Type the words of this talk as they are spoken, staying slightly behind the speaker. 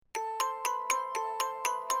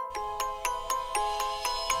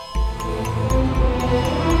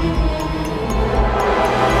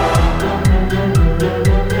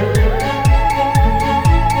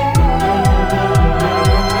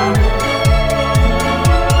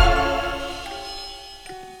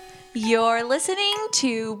are listening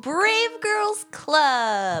to Brave Girls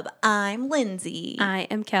Club. I'm Lyndsie. I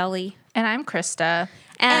am Kelly. And I'm Khrysta.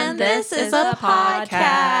 And this is a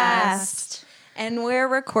podcast. And we're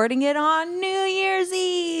recording it on New Year's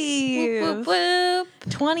Eve. Whoop, whoop.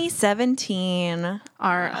 2017.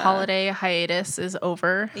 Our holiday hiatus is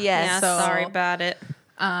over. Yes. Yeah, sorry about it.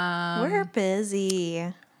 We're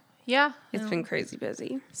busy. Yeah. It's been crazy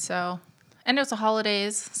busy. So, and it was the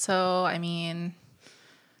holidays. So, I mean,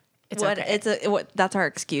 it's okay. That's our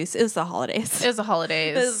excuse. It was the holidays. It was the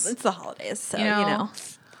holidays. It's the holidays. So,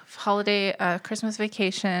 Holiday, Christmas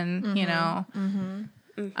vacation, you know.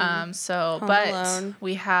 So, Home but alone.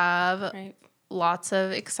 we have Right. lots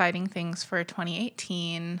of exciting things for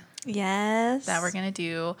 2018 Yes. that we're going to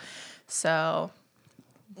do. So,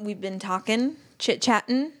 We've been talking,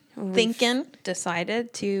 chit-chatting, thinking.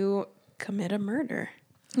 Decided to commit a murder.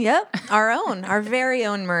 Yep. Our very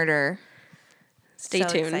own murder. Stay So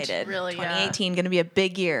tuned. excited. Really, 2018 going to be a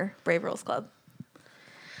big year. Brave Girls Club.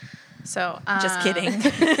 so Just kidding.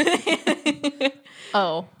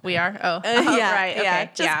 Oh, we are? Oh, yeah, right. Okay. Yeah,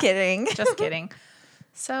 just kidding. Just kidding.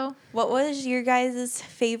 So, What was your guys'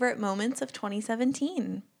 favorite moments of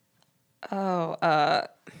 2017?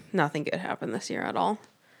 Nothing good happened this year at all.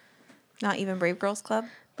 Not even Brave Girls Club?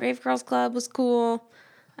 Brave Girls Club was cool.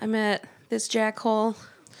 I met this jackhole,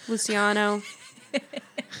 Luciano.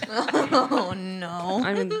 Oh, no.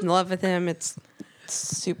 I'm in love with him. It's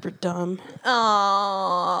super dumb.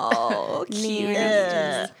 Oh, cute.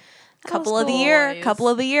 Yeah. Couple Those of the year. boys. Couple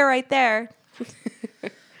of the year right there.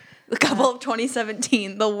 The couple of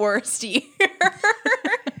 2017, the worst year.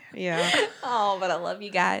 Yeah. Oh, but I love you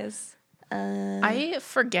guys. I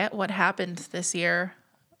forget what happened this year.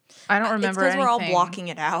 I don't remember It's because we're all anything. blocking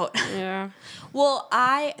it out. Yeah. Well,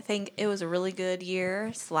 I think it was a really good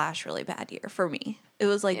year / really bad year for me. It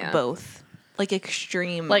was like Yeah. both, like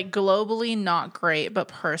extreme. Like globally, not great, but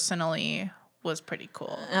personally was pretty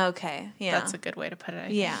cool. Okay, yeah, That's a good way to put it.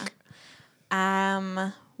 I yeah.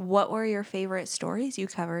 think. What were your favorite stories you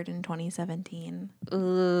covered in 2017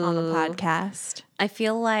 on the podcast? I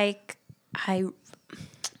feel like I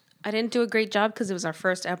didn't do a great job because it was our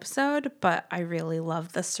first episode, but I really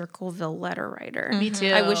loved the Circleville letter writer. Me too.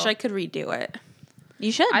 I wish I could redo it.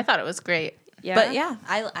 You should. I thought it was great. Yeah. But yeah,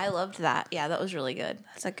 I loved that. Yeah, that was really good.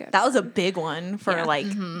 That's a good. That was a big one for Yeah. like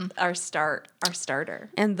our starter.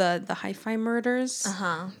 And the hi-fi murders.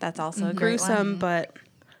 That's also a great Gruesome, one. but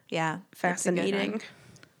Yeah, that's a good one. fascinating.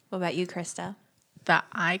 What about you, Khrysta? That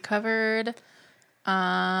I covered.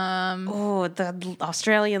 Oh, the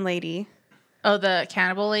Australian lady. Oh, the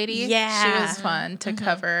cannibal lady? Yeah. She was fun to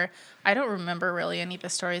cover. I don't remember really any of the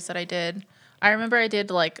stories that I did. I remember I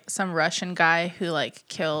did like some Russian guy who like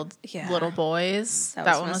killed Yeah. little boys. That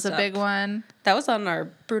That, was one was messed a big up. one. That was on our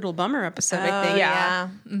Brutal Bummer episode, I think. Yeah.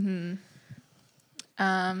 Yeah.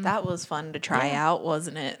 That was fun to try out,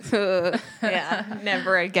 wasn't it? Yeah,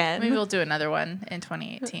 never again. Maybe we'll do another one in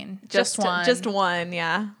 2018. Just one. Just one,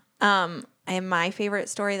 yeah. And my favorite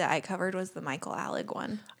story that I covered was the Michael Alec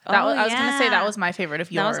one. I was going to say yeah. that was my favorite of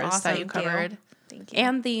That was yours that you awesome. covered. Thank you.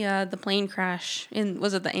 And the plane crash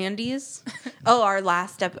was it the Andes? Oh, our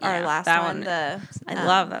last that one. one. I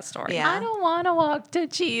love that story. yeah. I don't want to walk to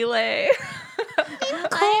Chile. I'm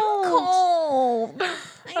cold.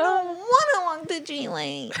 I don't want to walk to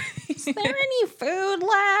Chile. Is there any food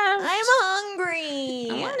left? I'm hungry.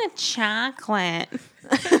 I want a chocolate.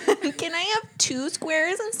 Can I have 2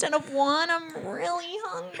 squares instead of 1? I'm really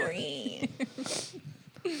hungry.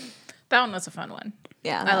 That one was a fun one.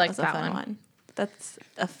 Yeah, I liked was a that fun one. That's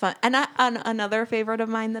a fun. And another favorite of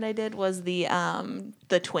mine that I did was the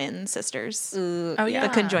twin sisters, Oh, yeah.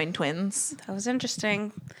 the conjoined twins. That was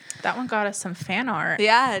interesting. That one got us some fan art.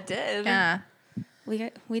 Yeah, it did. Yeah.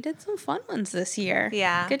 We did some fun ones this year.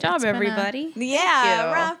 Yeah. Good job, It's been a- everybody.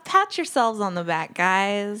 Yeah, pat yourselves on the back,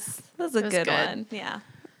 guys. That was a was good good. one. Yeah.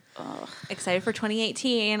 Excited for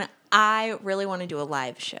 2018. I really want to do a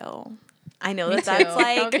live show. I know that's too. like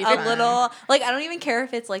That would be a fun. little like I don't even care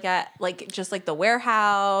if it's like at like just like the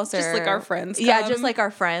warehouse Just or like our friends Yeah, come. just like our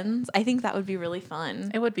friends. I think that would be really fun.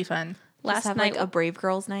 It would be fun. Just have like a Brave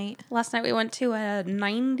Girls night. Last night we went to a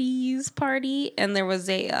 90s party and there was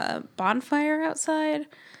a bonfire outside.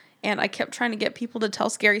 And I kept trying to get people to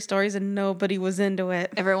tell scary stories and nobody was into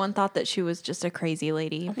it. Everyone thought that she was just a crazy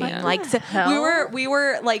lady. Being Yeah. like hell? we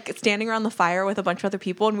were like standing around the fire with a bunch of other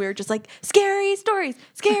people and we were just like scary stories,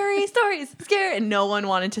 scary stories, scary, and no one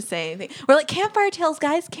wanted to say anything. We're like campfire tales,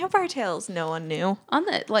 guys, campfire tales. No one knew. On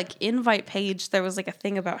the invite page, there was a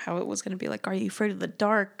thing about how it was going to be are you afraid of the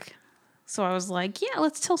dark? So I was like, yeah,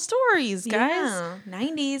 let's tell stories, guys. Yeah.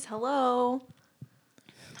 90s, hello.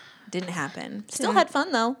 Didn't happen. Still had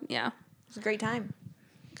fun though. Yeah. was a great time.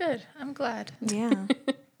 Good. I'm glad. Yeah.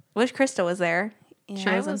 Wish Khrysta was there. She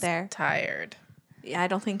I wasn't was there. tired. Yeah, I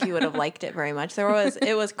don't think you would have liked it very much. It was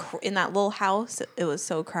in that little house. It was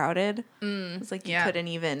so crowded. It was like you couldn't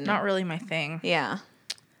even. Not really my thing. Yeah.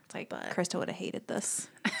 It's like Khrysta would have hated this.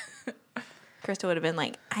 Khrysta would have been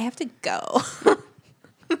like, I have to go. I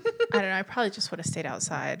don't know. I probably just would have stayed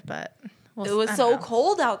outside, but It was so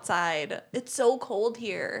cold outside. It's so cold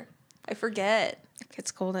here. I forget. It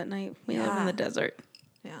gets cold at night. We live in the desert.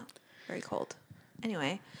 Yeah, very cold.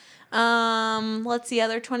 Anyway, let's see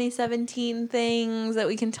other 2017 things that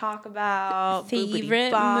we can talk about.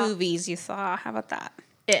 Favorite Boopity-bop. movies you saw? How about that?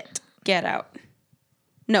 It. Get Out.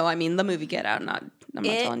 No, I mean the movie Get Out. I'm not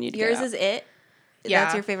telling you to Yours get out. is It. Yeah.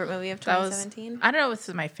 That's your favorite movie of 2017. I don't know if this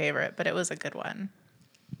is my favorite, but it was a good one.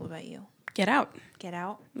 What about you? Get Out. Get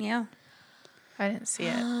Out. Yeah. I didn't see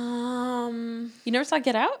it. You never saw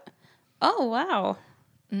Get Out? Oh wow.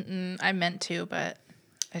 I meant to, but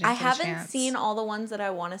I didn't I get a haven't chance. seen all the ones that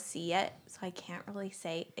I want to see yet, so I can't really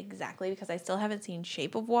say exactly because I still haven't seen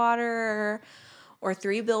Shape of Water or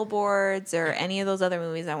Three Billboards or any of those other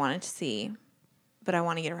movies I wanted to see, but I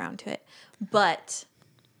want to get around to it. But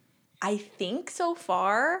I think so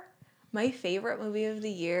far, my favorite movie of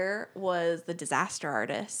the year was The Disaster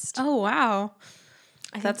Artist. Oh wow.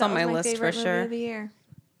 I think That's that on my was list for favorite movie sure. of the year.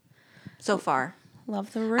 So far.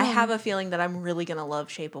 Love The Room. I have a feeling that I'm really gonna love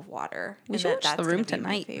Shape of Water. We and should watch that's The Room gonna be my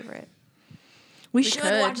tonight. favorite. We should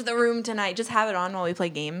could. watch The Room tonight. Just have it on while we play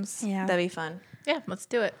games. Yeah. That'd be fun. Yeah, let's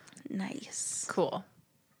do it. Nice. Cool.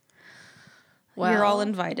 You're all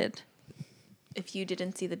invited. If you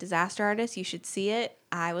didn't see The Disaster Artist, you should see it.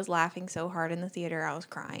 I was laughing so hard in the theater, I was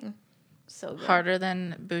crying. So good. Harder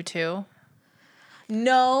than Boo 2.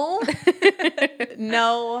 No.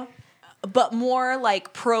 No. But more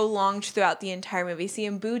like prolonged throughout the entire movie. See,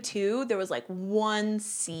 in Boo 2, there was like one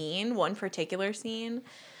particular scene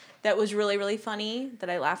that was really, really funny that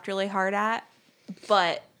I laughed really hard at.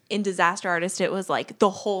 But in Disaster Artist, it was like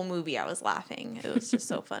the whole movie I was laughing. It was just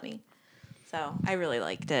so funny. So I really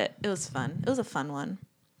liked it. It was fun. It was a fun one.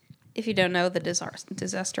 If you don't know, The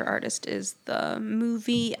Disaster Artist is the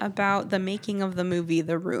movie about the making of the movie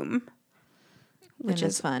The Room, which And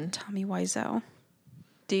is it's fun. Tommy Wiseau.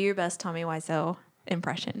 Do your best Tommy Wiseau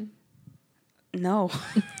impression. No,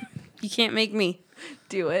 you can't make me.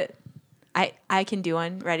 Do it. I can do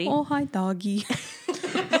one. Ready? Oh, hi, doggy.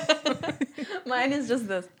 Mine is just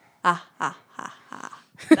this. Ha ha ha ha.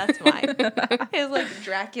 That's mine. His like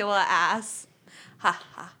Dracula ass. Ha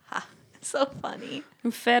ha ha. So funny.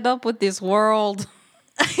 I'm fed up with this world.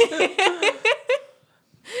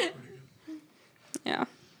 Yeah,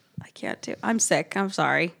 I can't do. I'm sick. I'm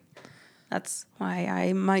sorry. That's why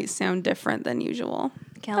I might sound different than usual.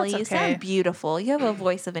 Kelly, That's you okay. sound beautiful. You have a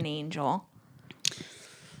voice of an angel.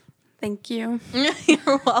 Thank you.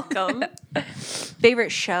 You're welcome.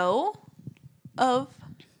 Favorite show of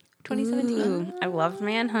 2017? Ooh, I loved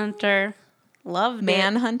Manhunter. Loved it.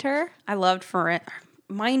 Manhunter? I loved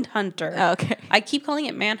Mindhunter. Oh, okay. I keep calling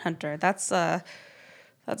it Manhunter. That's a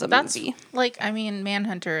That's movie. like, I mean,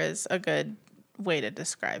 Manhunter is a good way to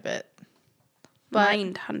describe it. But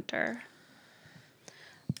Mindhunter.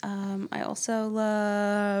 I also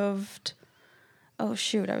loved. Oh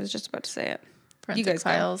shoot! I was just about to say it. Forensic You guys go.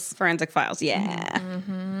 Files. Forensic Files. Yeah.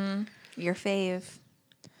 Your fave.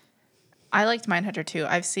 I liked Mindhunter too.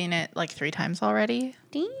 I've seen it like 3 times already.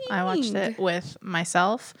 I watched it with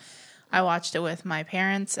myself. I watched it with my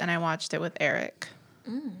parents, and I watched it with Eric.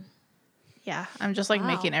 Yeah, I'm just like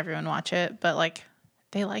making everyone watch it, but like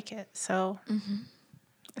they like it, so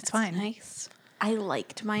it's fine. Nice. I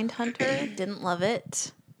liked Mindhunter. Didn't love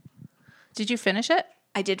it. Did you finish it?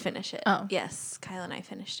 I did finish it. Oh. Yes, Kyle and I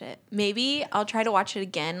finished it. Maybe I'll try to watch it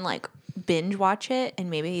again, like binge watch it, and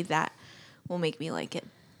maybe that will make me like it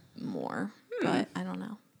more. But I don't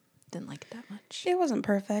know. Didn't like it that much. It wasn't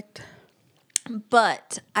perfect.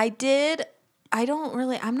 But I'm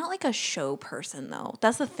not like a show person though.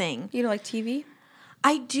 That's the thing. You like TV?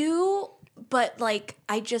 I do, but like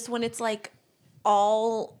when it's like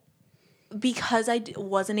all because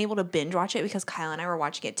wasn't able to binge watch it because Kyle and I were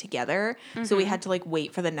watching it together. So we had to like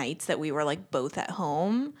wait for the nights that we were like both at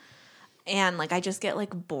home. And like I just get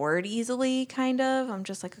like bored easily kind of. I'm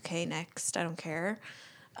just like, okay, next. I don't care.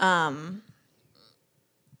 But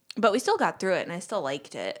we still got through it and I still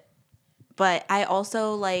liked it. But I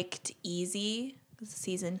also liked Easy.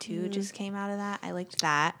 Season 2 just came out of that. I liked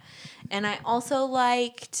that. And I also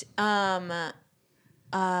liked what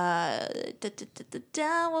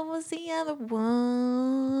was the other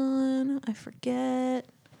one? I forget.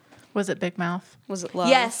 Was it Big Mouth? Was it Love?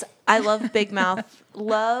 Yes, I love Big Mouth.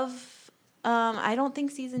 Love I don't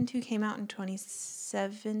think season 2 came out in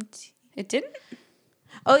 2017. It didn't?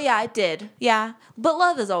 Oh, yeah, it did. Yeah. But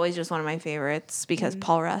Love is always just one of my favorites because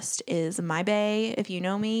Paul Rust is my bae. If you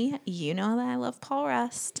know me, you know that I love Paul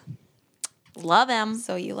Rust. Love him.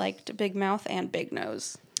 So you liked Big Mouth and Big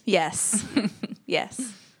Nose. Yes.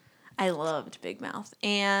 Yes. I loved Big Mouth.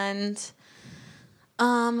 And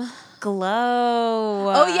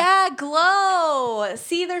Glow. oh yeah, Glow.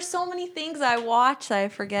 See, there's so many things I watch that I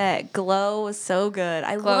forget. Glow was so good.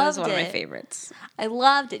 I Glow loved is one it. of my favorites. I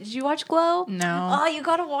loved it. Did you watch Glow? No. Oh, you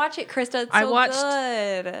gotta watch it, Khrysta. It's I so watched-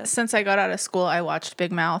 good. Since I got out of school, I watched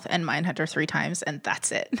Big Mouth and Mindhunter 3 times, and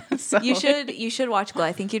that's it. So You should watch Glow.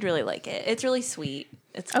 I think you'd really like it. It's really sweet.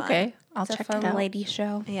 It's fun. Okay, I'll It's a check fun it out. lady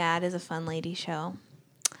show. Yeah, it is a fun lady show.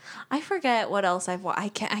 I forget what else I've watched. I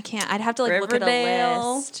can't. I'd have to like look at a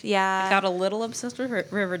Riverdale. list. Yeah. I got a little obsessed with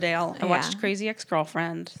Riverdale. I Yeah. watched Crazy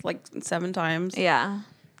Ex-Girlfriend like 7 times. Yeah.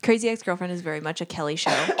 Crazy Ex-Girlfriend is very much a Kelly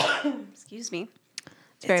show. Excuse me.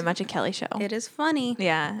 It's very much a Kelly show. It is funny.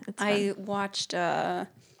 Yeah. It's I watched,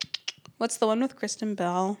 what's the one with Kristen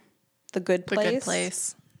Bell? The Good The Place. Good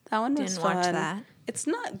Place. That one was Didn't fun. watch that. It's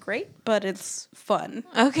not great, but it's fun.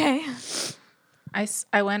 fun. Okay.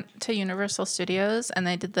 I went to Universal Studios and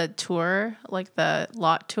they did the tour, like the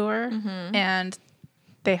lot tour, and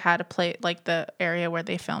they had a play like the area where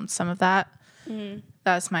they filmed some of that.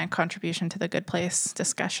 That's my contribution to the Good Place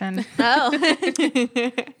discussion. Oh.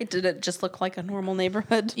 Did it just look like a normal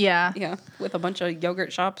neighborhood? Yeah, Yeah, with a bunch of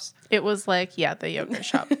yogurt shops. it was like the yogurt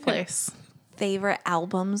shop place. Favorite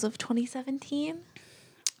albums of 2017?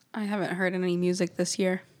 I haven't heard any music this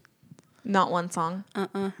year. Not one song.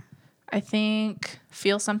 I think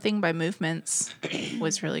 "Feel Something" by Movements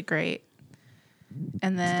was really great,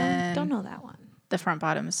 and then Don't know that one. the Front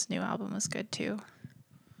Bottoms' new album was good too.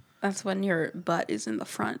 That's when your butt is in the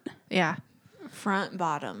front. Yeah, Front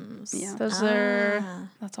Bottoms. Yeah. those are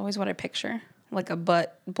That's always what I picture. Like a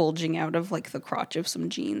butt bulging out of like the crotch of some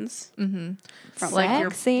jeans. Front like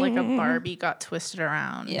Sexy. like a Barbie got twisted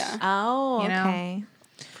around. Yeah. Oh, You know? okay.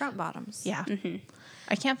 Front Bottoms. Yeah.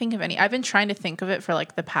 I can't think of any. I've been trying to think of it for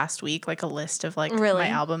like the past week, like a list of like Really? my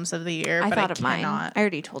albums of the year, I but thought I of mine. cannot. I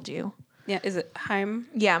already told you. Yeah, is it Heim?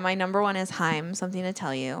 Yeah, my number one is Haim, Something to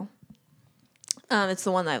Tell You. It's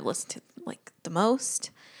the one that I've listened to like the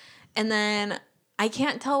most. And then I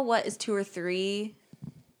can't tell what is 2 or 3.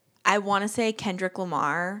 I want to say Kendrick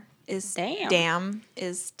Lamar is Damn.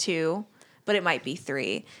 is 2, but it might be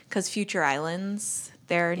 3 because Future Islands,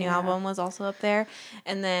 their new album was also up there.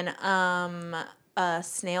 And then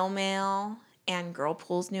Snail Mail and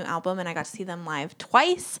Girlpool's new album, and I got to see them live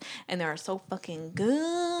twice, and they are so fucking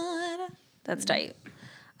good. That's tight.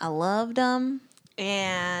 I loved them,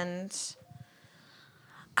 and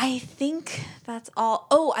I think that's all.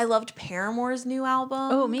 Oh, I loved Paramore's new album.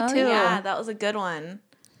 Oh, me too. Yeah, that was a good one.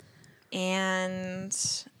 And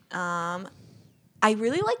I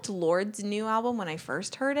really liked Lord's new album when I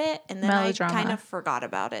first heard it, and then Melodrama. I kind of forgot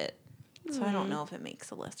about it. So I don't know if it makes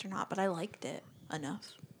the list or not, but I liked it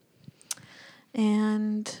enough.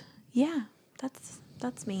 And yeah,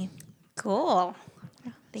 that's me. Cool.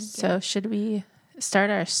 Thank you. So should we start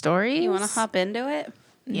our stories? You want to hop into it?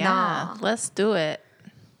 Yeah, Nah. let's do it.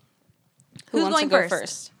 Who Who's wants going to go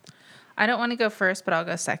first? I don't want to go first, but I'll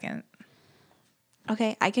go second.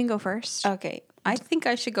 Okay, I can go first. Okay. I think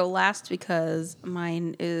I should go last because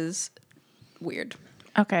mine is weird.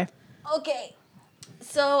 Okay. Okay.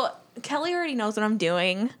 So Kelly already knows what I'm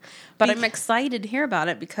doing. But I'm excited to hear about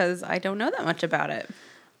it because I don't know that much about it.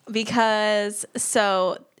 Because,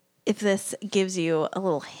 so if this gives you a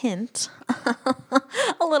little hint,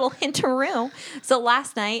 a little hint-a-roo. So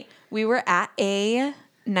last night we were at a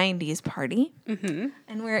 90s party.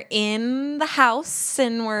 And we're in the house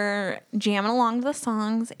and we're jamming along to the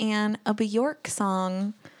songs, and a Bjork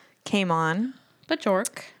song came on.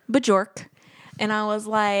 Bjork. And I was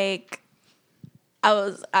like,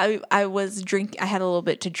 I was drink. I had a little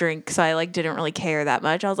bit to drink, so I like didn't really care that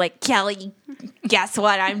much. I was like, Kelly, guess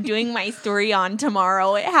what? I'm doing my story on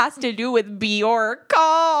tomorrow. It has to do with Bjork.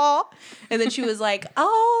 Oh. And then she was like,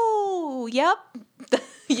 oh, yep,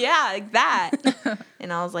 yeah, like that.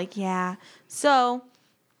 And I was like, yeah. So,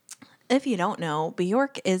 if you don't know,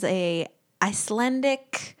 Bjork is a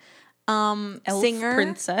Icelandic Elf singer,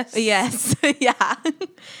 princess. Yes, yeah,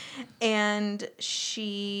 and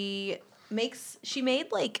she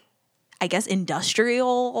made like, I guess,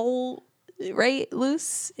 industrial, right?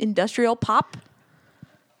 Loose industrial pop.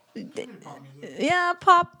 Yeah,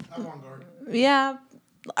 pop. Avant-garde. Yeah,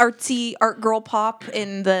 artsy art girl pop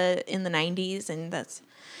in the 90s, and that's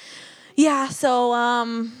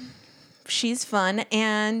so she's fun.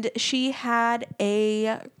 And she had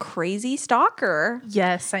a crazy stalker.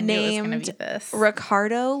 Yes, I knew it was going named to be this.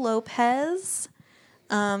 Ricardo Lopez,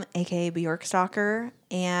 aka Bjork stalker.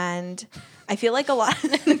 And I feel like a lot.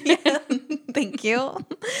 Yeah, thank you.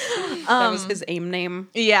 That was his AIM name.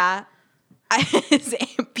 Yeah. His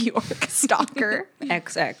Bjork stalker.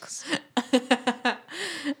 XX.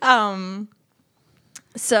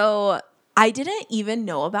 So I didn't even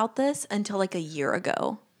know about this until like a year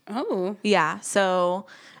ago. Oh. Yeah. So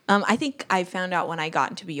I think I found out when I got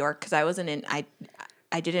into Bjork because I wasn't in.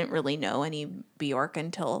 I didn't really know any Bjork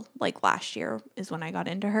until like last year is when I got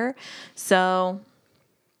into her. So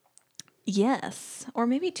yes, or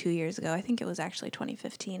maybe 2 years ago. I think it was actually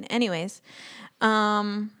 2015. Anyways,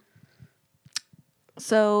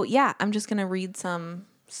 so yeah, I'm just gonna read some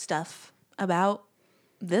stuff about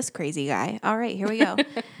this crazy guy. All right, here we go.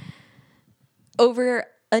 Over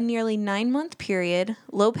a nearly 9-month period,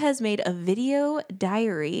 Lopez made a video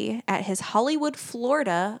diary at his Hollywood,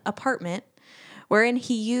 Florida apartment, wherein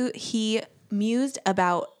he mused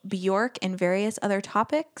about Bjork and various other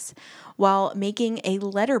topics while making a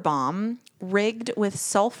letter bomb rigged with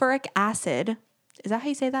sulfuric acid. Is that how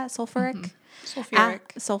you say that? Sulfuric?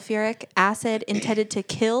 Sulfuric. Sulfuric acid intended to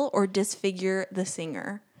kill or disfigure the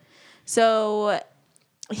singer. So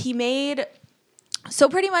pretty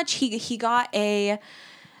much he got a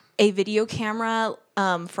video camera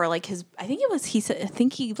for like his, I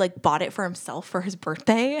think he like bought it for himself for his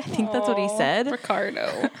birthday. I think that's what he said.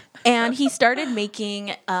 Ricardo. And he started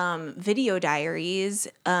making video diaries.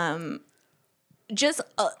 Just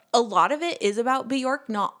a lot of it is about Bjork.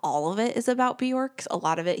 Not all of it is about Bjork. A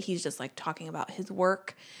lot of it he's just like talking about his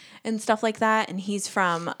work and stuff like that. And he's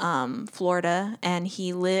from Florida, and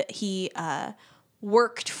he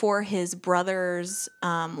worked for his brother's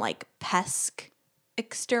like pest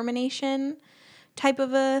extermination type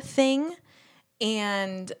of a thing.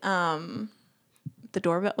 And the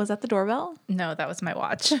doorbell, was that the doorbell? No, that was my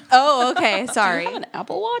watch. Oh, okay. Sorry. An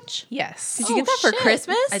Apple Watch? Yes. Did you get that for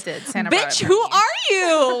Christmas? I did. Santa brought Bitch, it for who me. are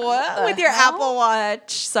you with your Apple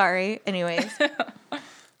Watch? Sorry. Anyways.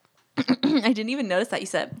 I didn't even notice that you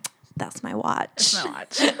said, that's my watch. It's my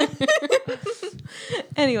watch.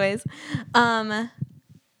 Anyways.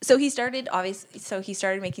 So he started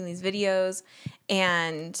making these videos,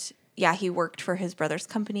 and yeah, he worked for his brother's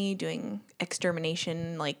company doing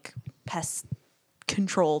extermination, like pest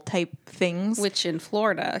control type things. Which in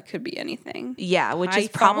Florida could be anything. Yeah, which is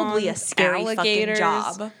probably a Pythons, scary fucking alligators,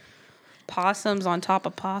 job. Possums on top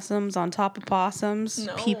of possums on top of possums.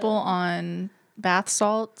 No. People on bath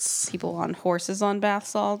salts. People on horses on bath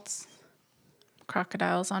salts.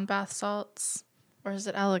 Crocodiles on bath salts. Or is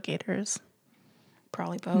it alligators?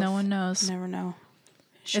 Probably both. No one knows. Never know.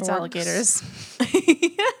 It's Sharks. alligators.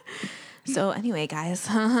 So anyway, guys.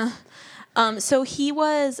 So he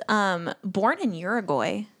was born in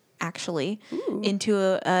Uruguay, actually,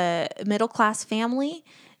 into a middle-class family.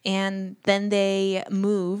 And then they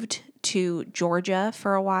moved to Georgia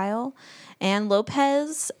for a while. And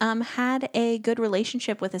Lopez had a good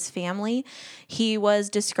relationship with his family. He was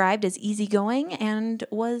described as easygoing and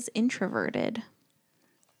was introverted.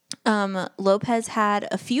 Lopez had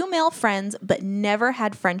a few male friends, but never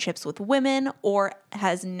had friendships with women or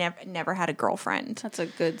has never had a girlfriend. That's a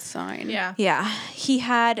good sign. Yeah. Yeah. He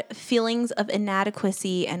had feelings of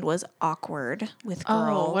inadequacy and was awkward with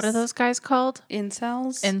girls. Oh, what are those guys called?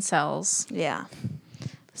 Incels? Incels. Yeah.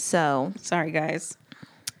 So, Sorry, guys.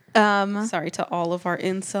 Sorry to all of our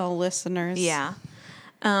incel listeners. yeah.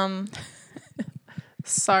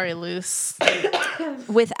 Sorry, Luce.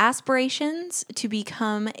 With aspirations to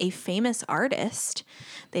become a famous artist.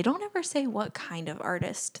 They don't ever say what kind of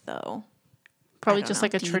artist, though. Probably don't just know.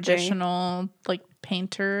 like a DJ? traditional like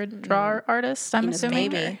painter, drawer artist, I'm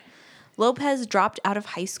assuming. Maybe. Lopez dropped out of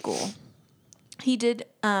high school. He did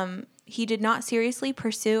not seriously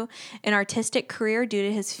pursue an artistic career due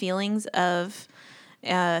to his feelings of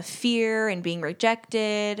fear and being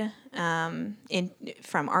rejected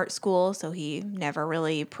from art school, so he never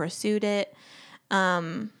really pursued it.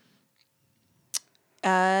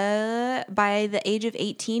 By the age of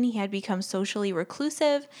 18, he had become socially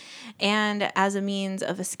reclusive and, as a means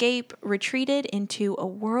of escape, retreated into a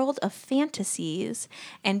world of fantasies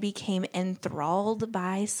and became enthralled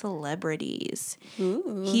by celebrities.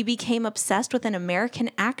 Ooh. He became obsessed with an American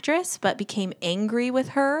actress, but became angry with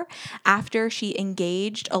her after she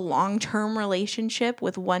engaged a long-term relationship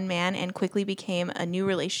with one man and quickly became a new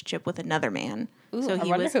relationship with another man. Ooh, So I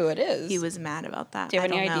wonder who it is. he was mad about that. Do you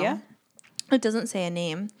have any idea? It doesn't say a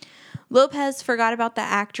name. Lopez forgot about the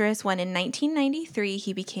actress when in 1993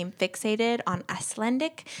 he became fixated on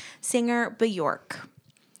Icelandic singer Bjork.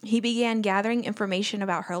 He began gathering information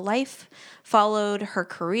about her life, followed her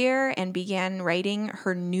career, and began writing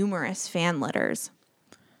her numerous fan letters.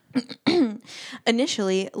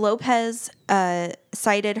 Initially, Lopez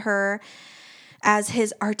cited her as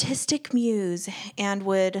his artistic muse and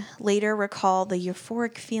would later recall the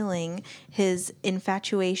euphoric feeling his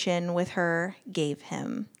infatuation with her gave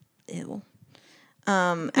him. Ew.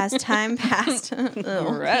 As time passed,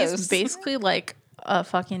 He's basically like a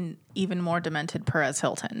fucking even more demented Perez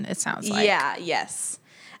Hilton, it sounds like. Yeah, yes.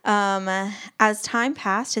 As time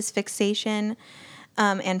passed, his fixation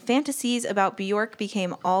and fantasies about Bjork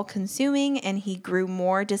became all-consuming, and he grew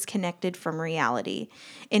more disconnected from reality.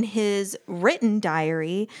 In his written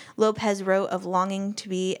diary, Lopez wrote of longing to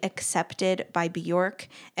be accepted by Bjork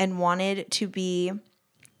and wanted to be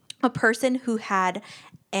a person who had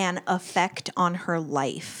an effect on her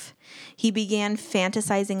life. He began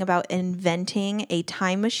fantasizing about inventing a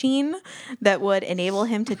time machine that would enable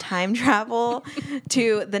him to time travel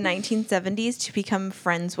to the 1970s to become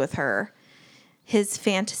friends with her. His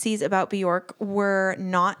fantasies about Bjork were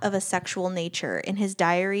not of a sexual nature. In his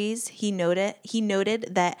diaries, he noted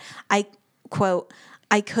that I, quote,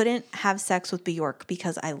 I couldn't have sex with Bjork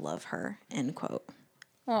because I love her, end quote.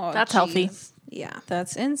 Oh, That's healthy. Yeah.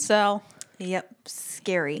 That's incel. Yep.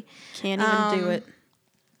 Scary. Can't even do it.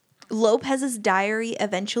 Lopez's diary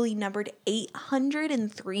eventually numbered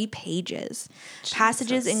 803 pages. Jesus.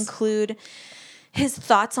 Passages include his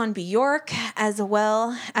thoughts on Bjork, as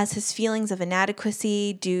well as his feelings of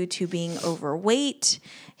inadequacy due to being overweight,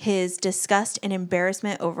 his disgust and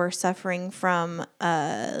embarrassment over suffering from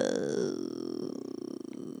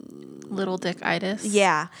Little dick-itis.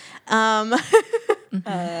 Yeah. I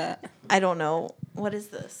don't know. What is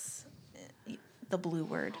this? The blue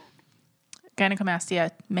word.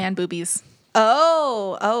 Gynecomastia, man boobies.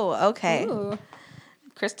 Oh, okay. Ooh.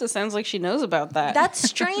 Khrysta sounds like she knows about that. That's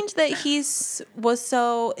strange that if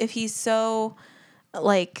he's so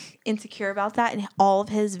like insecure about that, and all of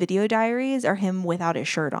his video diaries are him without his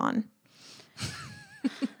shirt on.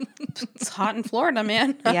 It's hot in Florida,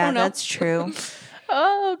 man. I Yeah, don't know. that's true.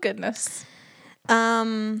 Oh, goodness.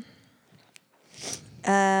 So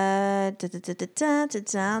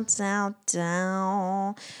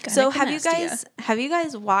have you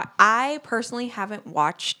guys watched? I personally haven't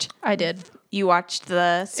watched. I did. You watched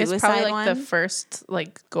the suicide It's probably like one? the first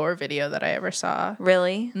like gore video that I ever saw.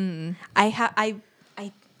 Really? I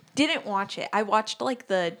didn't watch it. I watched like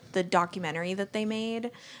the documentary that they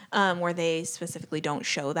made, where they specifically don't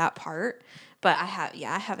show that part. But I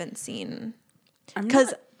haven't seen. I'm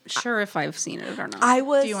not sure if I've seen it or not.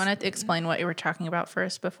 Do you want to explain what you were talking about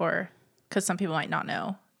first before? Because some people might not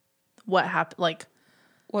know what happened. Like,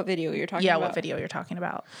 what video you're talking about? Yeah, what video you're talking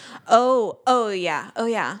about. Oh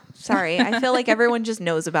yeah. Sorry. I feel like everyone just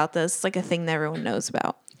knows about this. It's like a thing that everyone knows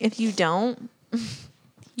about. If you don't,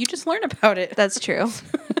 you just learn about it. That's true.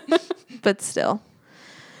 But still.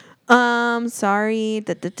 Sorry.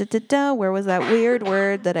 Where was that weird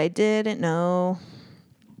word that I didn't know?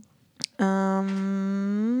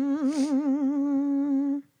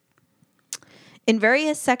 In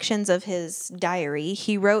various sections of his diary,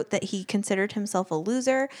 he wrote that he considered himself a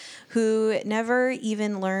loser who never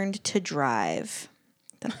even learned to drive.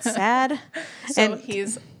 That's sad. So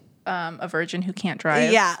he's a virgin who can't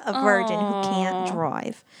drive. Yeah, a virgin who can't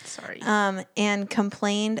drive. Sorry. And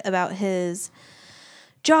complained about his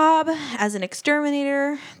job as an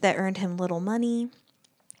exterminator that earned him little money.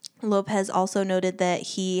 Lopez also noted that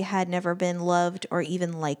he had never been loved or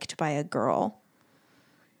even liked by a girl.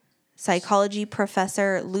 Psychology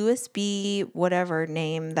professor Louis B., whatever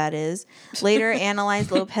name that is, later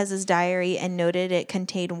analyzed Lopez's diary and noted it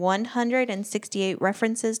contained 168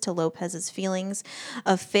 references to Lopez's feelings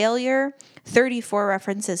of failure, 34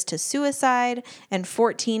 references to suicide, and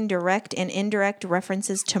 14 direct and indirect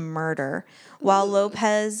references to murder. While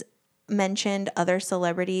Lopez mentioned other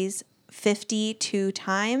celebrities 52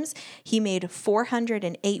 times, he made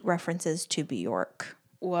 408 references to Bjork.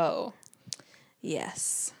 Whoa.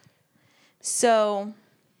 Yes. So,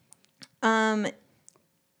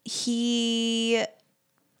 he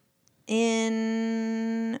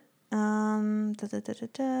in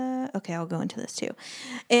okay, I'll go into this too.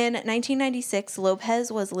 In 1996,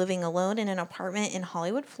 Lopez was living alone in an apartment in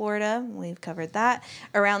Hollywood, Florida. We've covered that.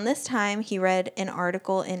 Around this time, he read an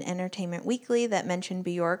article in Entertainment Weekly that mentioned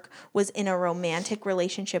Bjork was in a romantic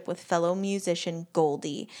relationship with fellow musician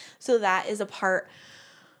Goldie. So that is a part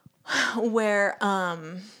where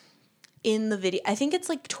in the video, I think it's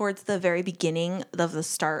like towards the very beginning of the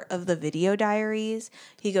start of the video diaries,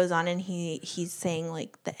 he goes on and he's saying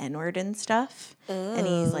like the N-word and stuff. And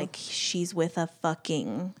he's like, she's with a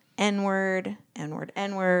fucking N-word, N-word,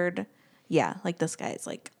 N-word. Yeah, like this guy is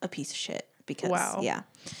like a piece of shit because, Wow. yeah.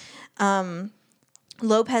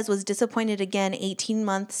 Lopez was disappointed again 18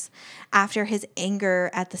 months after his anger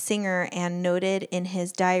at the singer and noted in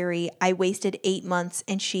his diary, I wasted 8 months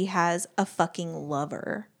and she has a fucking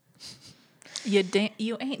lover.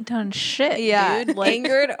 You ain't done shit, dude. Like,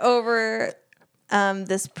 Angered over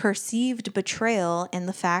this perceived betrayal and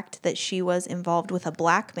the fact that she was involved with a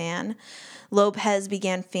black man, Lopez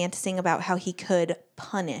began fantasizing about how he could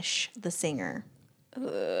punish the singer.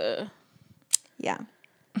 Yeah.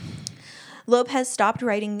 Lopez stopped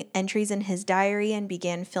writing entries in his diary and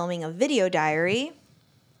began filming a video diary,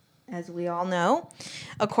 as we all know.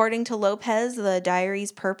 According to Lopez, the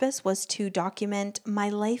diary's purpose was to document my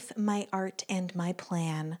life, my art, and my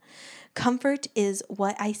plan. Comfort is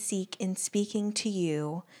what I seek in speaking to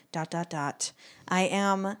you, ... I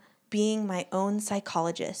am being my own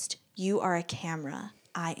psychologist. You are a camera.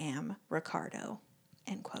 I am Ricardo.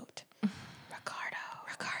 End quote. Ricardo.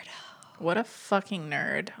 what a fucking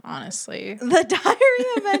nerd, honestly. The diary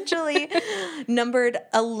eventually numbered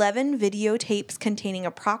 11 videotapes containing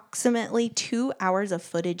approximately 2 hours of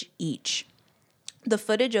footage each. The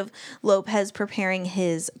footage of Lopez preparing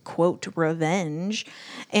his, quote, revenge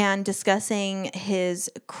and discussing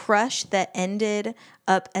his crush that ended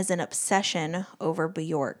up as an obsession over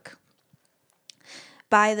Bjork.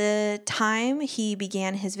 By the time he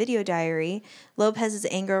began his video diary, Lopez's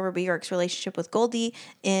anger over Bjork's relationship with Goldie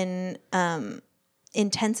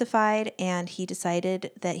intensified, and he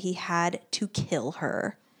decided that he had to kill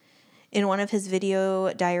her. In one of his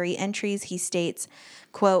video diary entries, he states,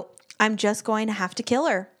 quote, I'm just going to have to kill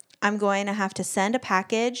her. I'm going to have to send a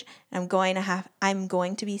package. I'm going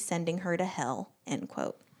to be sending her to hell, end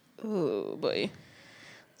quote. Oh, boy.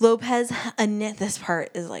 This part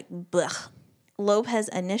is like, blech. Lopez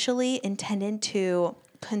initially intended to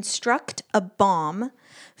construct a bomb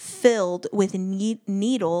filled with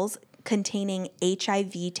needles containing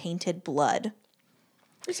HIV-tainted blood.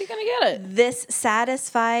 Where's he going to get it? This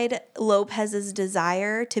satisfied Lopez's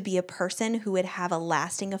desire to be a person who would have a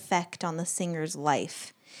lasting effect on the singer's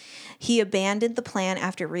life. He abandoned the plan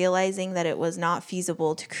after realizing that it was not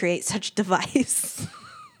feasible to create such a device.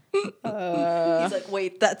 He's like,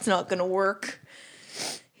 wait, that's not going to work.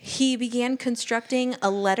 He began constructing a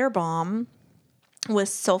letter bomb with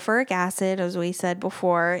sulfuric acid, as we said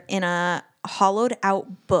before, in a hollowed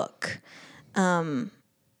out book. And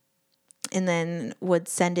then would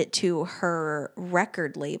send it to her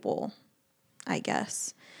record label, I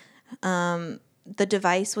guess. The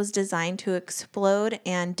device was designed to explode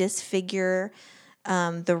and disfigure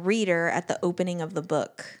the reader at the opening of the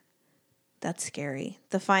book. That's scary.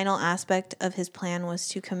 The final aspect of his plan was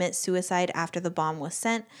to commit suicide after the bomb was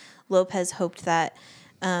sent. Lopez hoped that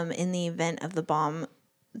in the event of the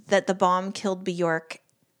bomb killed Bjork,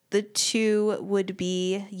 the two would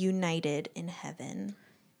be united in heaven.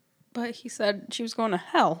 But he said she was going to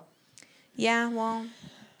hell. Yeah, well,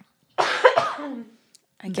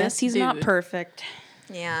 I guess he's not perfect.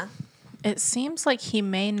 yeah. It seems like he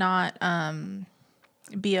may not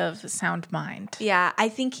be of sound mind. Yeah, I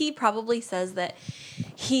think he probably says that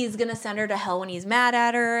he's going to send her to hell when he's mad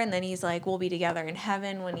at her, and then he's like, we'll be together in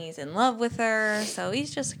heaven when he's in love with her. So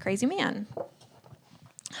he's just a crazy man.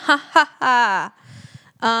 Ha ha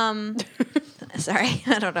ha. Sorry,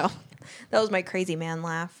 I don't know. That was my crazy man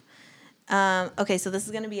laugh. Okay, so this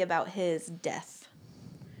is going to be about his death.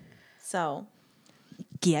 So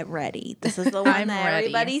get ready. This is the one I'm that ready.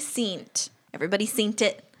 everybody's seen. Everybody's seen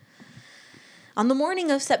it. On the morning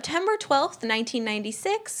of September 12th,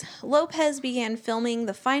 1996, Lopez began filming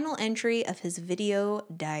the final entry of his video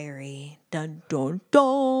diary. Dun, dun,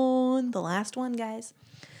 dun. The last one, guys.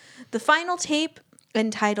 The final tape,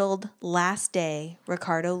 entitled Last Day,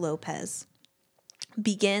 Ricardo Lopez,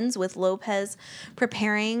 begins with Lopez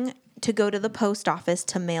preparing to go to the post office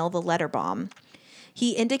to mail the letter bomb.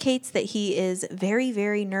 He indicates that he is very,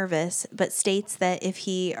 very nervous, but states that if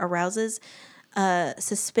he arouses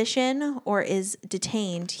suspicion or is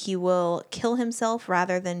detained, he will kill himself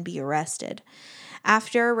rather than be arrested.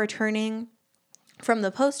 After returning from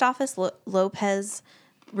the post office, Lopez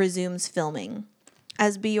resumes filming.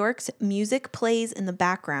 As Bjork's music plays in the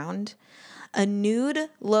background, a nude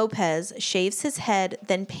Lopez shaves his head,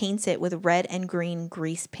 then paints it with red and green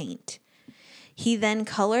grease paint. He then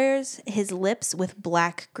colors his lips with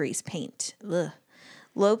black grease paint. Ugh.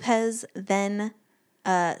 Lopez then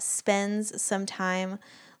spends some time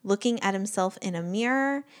looking at himself in a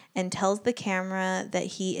mirror and tells the camera that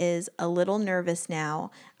he is a little nervous now.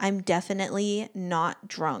 I'm definitely not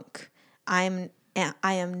drunk. I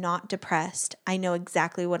am not depressed. I know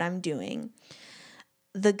exactly what I'm doing.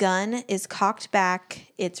 The gun is cocked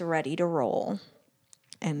back. It's ready to roll.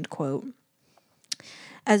 End quote.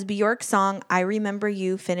 As Bjork's song, I Remember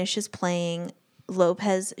You, finishes playing,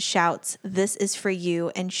 Lopez shouts, "This is for you,"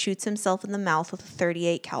 and shoots himself in the mouth with a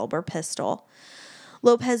 .38 caliber pistol.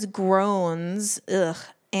 Lopez groans,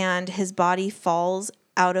 and his body falls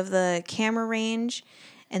out of the camera range,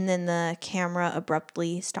 and then the camera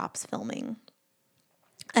abruptly stops filming.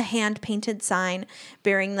 A hand-painted sign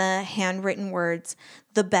bearing the handwritten words,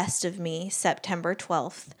 "The best of me, September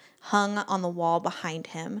 12th," hung on the wall behind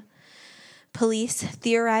him. Police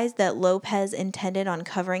theorized that Lopez intended on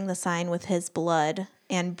covering the sign with his blood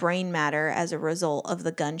and brain matter as a result of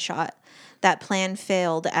the gunshot. That plan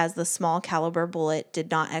failed as the small caliber bullet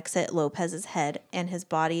did not exit Lopez's head and his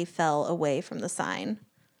body fell away from the sign.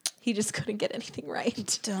 He just couldn't get anything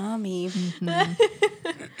right. Dummy.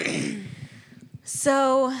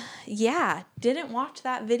 So, yeah, didn't watch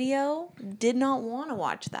that video. Did not want to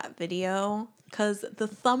watch that video because the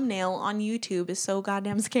thumbnail on YouTube is so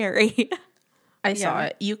goddamn scary. I saw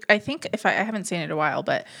it. I think I haven't seen it in a while,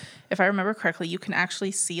 but if I remember correctly, you can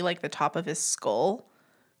actually see like the top of his skull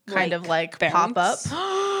kind of like pop up.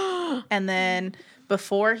 And then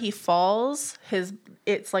before he falls,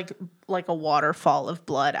 it's like a waterfall of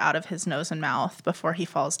blood out of his nose and mouth before he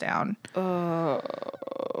falls down.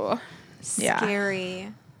 Oh.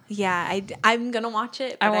 Scary. Yeah, I'm going to watch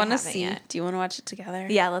it, but I want to haven't see. yet. Do you want to watch it together?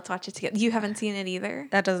 Yeah, let's watch it together. You haven't seen it either?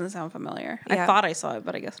 That doesn't sound familiar. Yeah. I thought I saw it,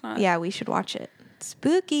 but I guess not. Yeah, we should watch it.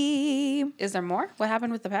 Spooky. Is there more? What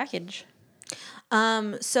happened with the package?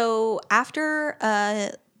 So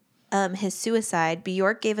after his suicide,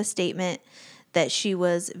 Bjork gave a statement that she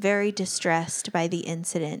was very distressed by the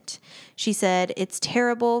incident. She said, "It's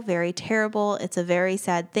terrible, very terrible. It's a very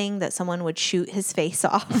sad thing that someone would shoot his face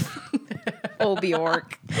off." Oh,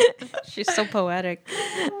 Bjork. She's so poetic.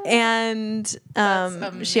 And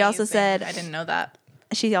she also said, I didn't know that.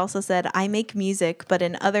 She also said, "I make music, but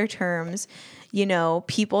in other terms, you know,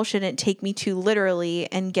 people shouldn't take me too literally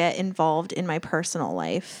and get involved in my personal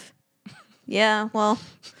life." Yeah, well,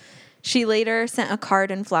 she later sent a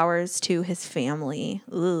card and flowers to his family.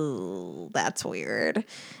 Ooh, that's weird.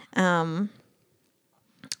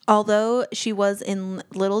 Although she was in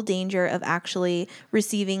little danger of actually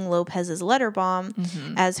receiving Lopez's letter bomb,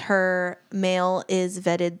 as her mail is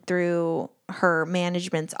vetted through her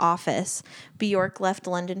management's office, Bjork left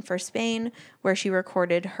London for Spain, where she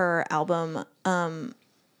recorded her album Homogenic.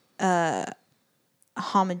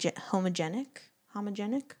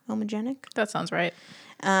 That sounds right.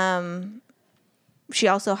 She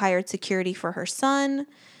also hired security for her son,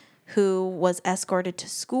 who was escorted to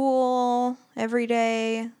school every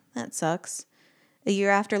day. That sucks. A year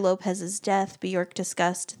after Lopez's death, Bjork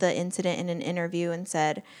discussed the incident in an interview and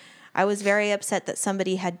said, "I was very upset that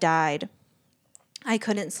somebody had died. I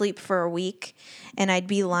couldn't sleep for a week, and I'd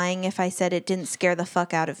be lying if I said it didn't scare the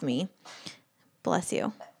fuck out of me." Bless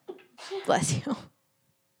you. Bless you.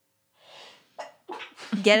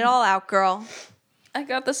 Get it all out, girl. I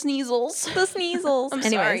got the sneezels. The sneezels. I'm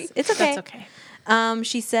Anyways, sorry. it's okay. That's okay.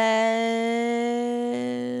 She said,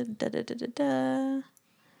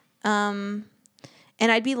 and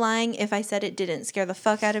I'd be lying if I said it didn't scare the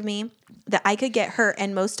fuck out of me, that I could get hurt,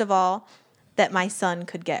 and most of all, that my son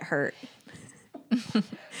could get hurt.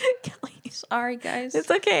 Kelly. Sorry, guys.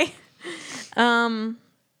 It's okay. So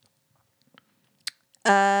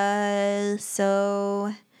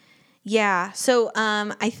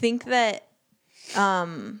I think that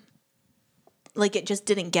like it just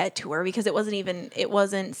didn't get to her because it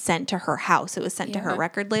wasn't sent to her house. It was sent to her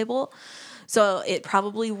record label. So it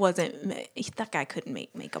probably wasn't. That guy couldn't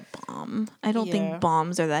make a bomb. I don't think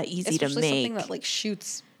bombs are that easy to make. Something that like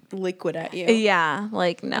shoots liquid at you. Yeah,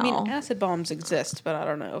 like no. I mean, acid bombs exist, but I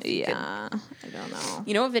don't know. If I don't know.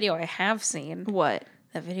 You know what video I have seen? What?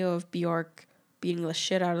 That video of Bjork beating the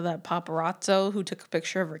shit out of that paparazzo who took a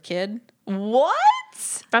picture of her kid. What?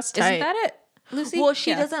 That's tight. Isn't that it, Lucy? Well,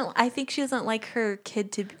 she doesn't. I think she doesn't like her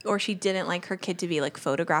kid to, or she didn't like her kid to be like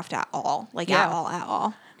photographed at all. Like at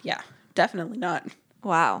all. Yeah, definitely not.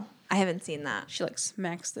 Wow, I haven't seen that. She like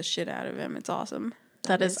smacks the shit out of him. It's awesome.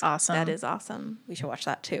 That is awesome. That is awesome. We should watch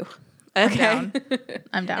that too. Okay.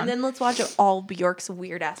 I'm down. And then let's watch all Bjork's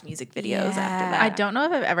weird ass music videos after that. I don't know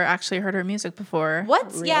if I've ever actually heard her music before.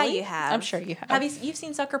 What? Really? Yeah, you have. I'm sure you have. You've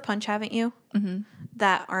seen Sucker Punch, haven't you? Mm-hmm.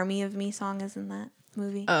 That Army of Me song is in that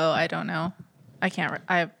movie. Oh, I don't know. I can't.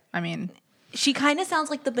 I mean, she kind of sounds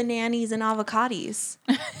like the Bananas and Avocadis,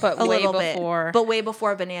 but a way little before. bit. But way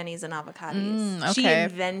before Bananas and Avocadis. Okay. She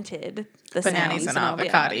invented the Bananas sounds. and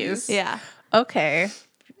Avocadis. Yeah. Okay.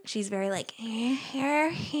 She's very like,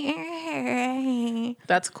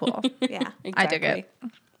 That's cool. yeah. Exactly. I dig it.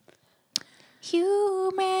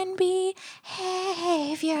 Human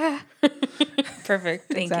behavior.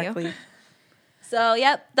 Perfect. Thank you. Exactly. So,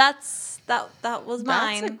 yep, that was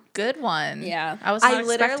mine. That's a good one. Yeah. I was not I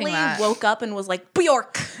expecting literally that. woke up and was like,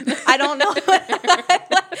 Bjork. I don't know.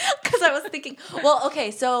 Because I was thinking, well,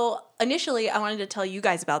 okay, so initially I wanted to tell you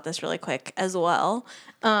guys about this really quick as well.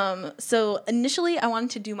 So initially I wanted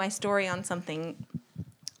to do my story on something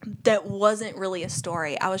that wasn't really a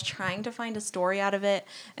story. I was trying to find a story out of it,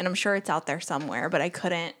 and I'm sure it's out there somewhere, but I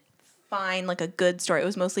couldn't find like a good story. It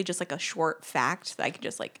was mostly just like a short fact that I could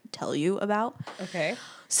just like tell you about. Okay.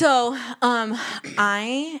 So,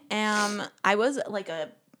 I was like a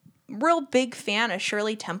real big fan of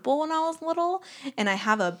Shirley Temple when I was little, and I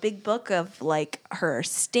have a big book of like her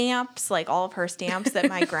stamps, like all of her stamps that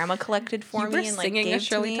my grandma collected for me and like singing gave a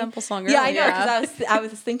Shirley to me. Temple song Yeah, I earlier. know, because I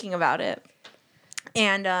was thinking about it.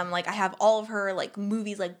 And like I have all of her like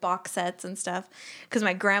movies, like box sets and stuff, because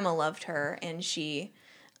my grandma loved her, and she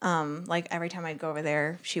like every time I'd go over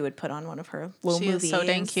there, she would put on one of her little She movies. is so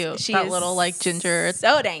dang cute. She That is little like ginger,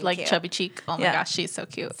 so dang like cute. chubby cheek. Oh my Yeah. gosh, she's so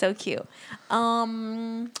cute. So cute.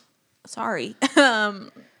 Sorry.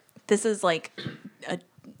 This is like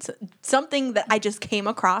something that I just came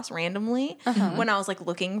across randomly when I was like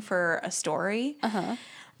looking for a story.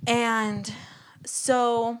 And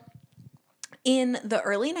so in the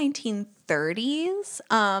early 1930s,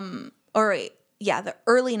 the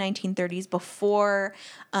early 1930s, before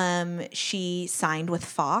she signed with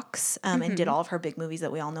Fox and did all of her big movies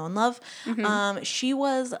that we all know and love, she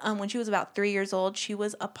was, when she was about 3 years old, she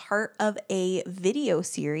was a part of a video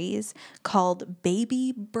series called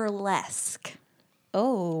Baby Burlesque.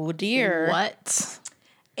 Oh dear. What?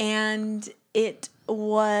 And it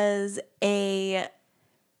was a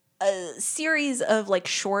series of like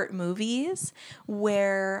short movies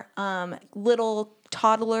where little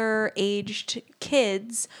toddler aged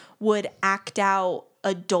kids would act out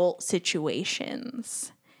adult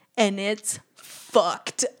situations, and it's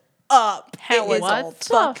fucked up. How it is is it? all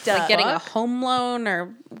fucked up. Like getting a home loan,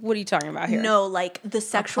 or what are you talking about here? No, like the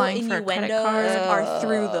sexual Applying for a credit innuendos card. are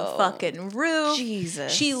through the fucking roof.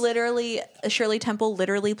 Jesus. Shirley Temple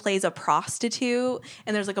literally plays a prostitute,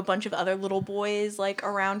 and there's like a bunch of other little boys like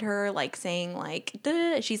around her, like saying like,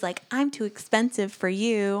 duh. She's like, I'm too expensive for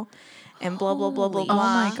you, and blah blah blah blah Holy Oh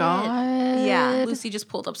blah. my god. Yeah, Lucy just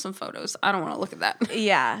pulled up some photos. I don't want to look at that.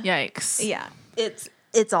 yeah, Yikes. yeah.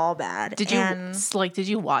 It's all bad. Did you And did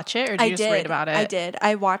you watch it or did I you just did read about it? I did.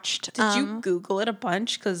 I watched. Did you Google it a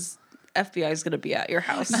bunch? Because FBI is going to be at your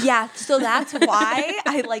house. Yeah, so that's why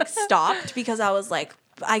I like stopped, because I was like,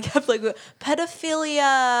 I kept like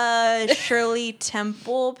pedophilia, Shirley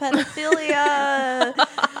Temple pedophilia.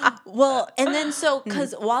 Well, and then so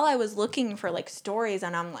because while I was looking for like stories,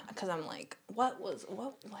 and I'm like, what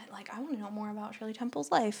like I want to know more about Shirley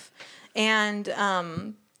Temple's life,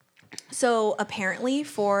 and so apparently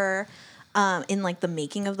for. In like the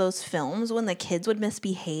making of those films, when the kids would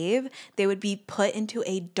misbehave, they would be put into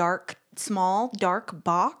a small dark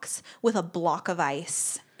box with a block of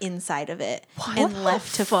ice inside of it and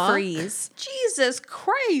left to freeze. Jesus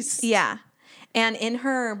Christ. Yeah. And in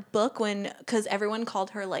her book, because everyone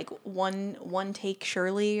called her like one take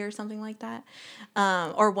Shirley or something like that,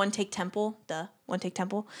 or one take Temple,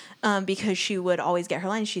 because she would always get her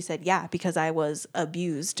lines. She said, yeah, because I was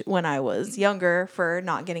abused when I was younger for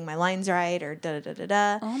not getting my lines right, or da da da da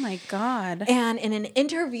da. Oh my God. And in an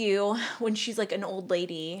interview, when she's like an old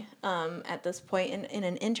lady at this point, in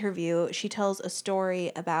an interview, she tells a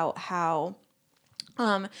story about how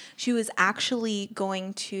she was actually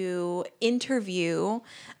going to interview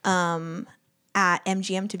at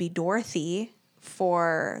MGM to be Dorothy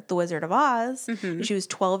for The Wizard of Oz. Mm-hmm. She was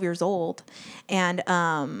 12 years old. And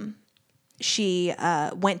she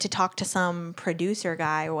went to talk to some producer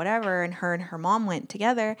guy or whatever, and her mom went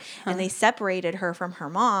together, and they separated her from her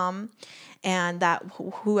mom. And that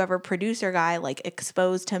whoever producer guy like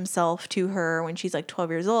exposed himself to her when she's like 12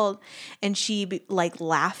 years old, and she like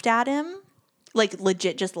laughed at him. Like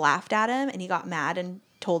legit just laughed at him, and he got mad and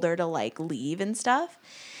told her to like leave and stuff.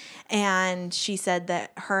 And she said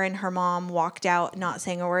that her and her mom walked out not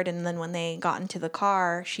saying a word, and then when they got into the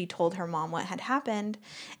car, she told her mom what had happened,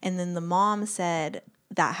 and then the mom said,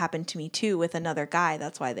 that happened to me too with another guy,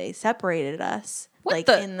 that's why they separated us.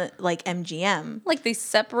 In the like MGM. Like they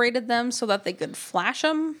separated them so that they could flash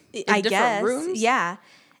them in I different guess. rooms? Yeah.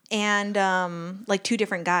 And like two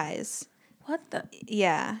different guys. What the?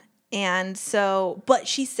 Yeah. And so, but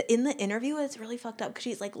she's in the interview, it's really fucked up because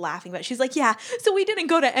she's like laughing about it. She's like, yeah, so we didn't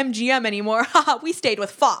go to MGM anymore. We stayed with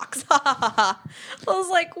Fox. I was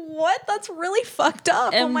like, what? That's really fucked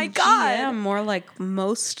up. Oh my God. More like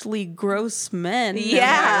mostly gross men.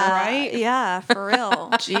 Yeah. Right? Yeah, for real.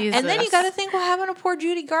 Jesus. And then you got to think what happened to poor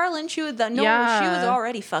Judy Garland. She was she was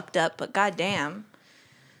already fucked up, but goddamn.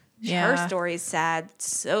 Yeah. Her story's sad.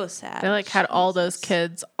 So sad. They like had all those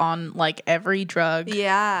kids on like every drug.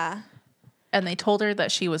 Yeah. And they told her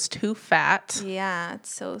that she was too fat. Yeah,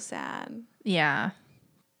 it's so sad. Yeah.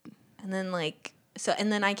 And then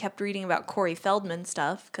and then I kept reading about Corey Feldman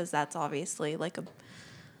stuff because that's obviously like a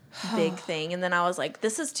big thing. And then I was like,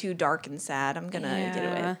 this is too dark and sad. I'm going to get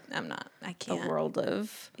away. I can't. The world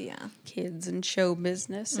of kids and show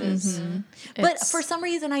businesses. Mm-hmm. But for some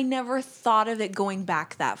reason, I never thought of it going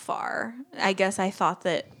back that far. I guess I thought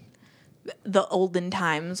that the olden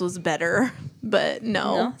times was better, but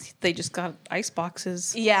no. They just got ice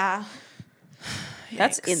boxes. Yeah.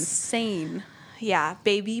 That's insane. Yeah,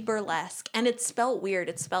 Baby Burlesque. And it's spelled weird.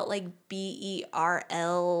 It's spelled like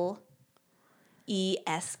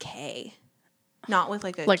BERLESK. Not with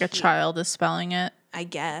like a like a Q. child is spelling it. I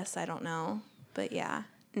guess. I don't know. But yeah.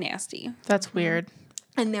 Nasty. That's weird.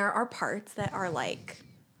 And there are parts that are like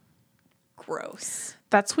gross.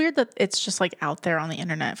 That's weird that it's just like out there on the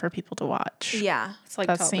internet for people to watch. Yeah. It's like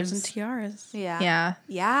That toddlers and seems- tiaras. Yeah. Yeah.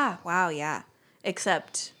 Yeah. Wow, yeah.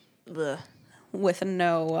 Except With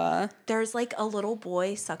no... there's like a little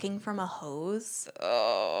boy sucking from a hose.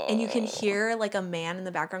 Oh. And you can hear like a man in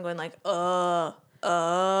the background going like, what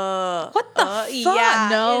the fuck? Yeah,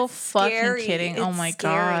 No it's fucking scary. kidding. Oh It's my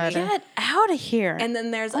scary. God. Get out of here. And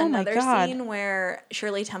then there's Oh my another God. scene where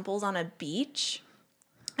Shirley Temple's on a beach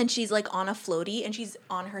and she's like on a floaty and she's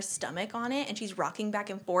on her stomach on it and she's rocking back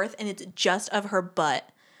and forth and it's just of her butt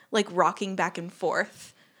like rocking back and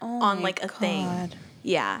forth on like a thing.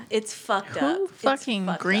 Yeah, it's fucked up. Who It's fucking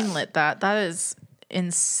fucked up. greenlit that? That is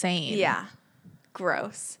insane. Yeah.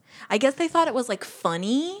 Gross. I guess they thought it was like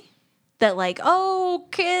funny that like, oh,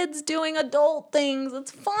 kids doing adult things. It's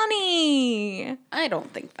funny. I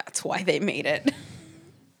don't think that's why they made it.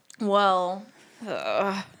 Well,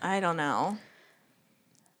 I don't know.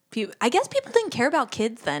 I guess people didn't care about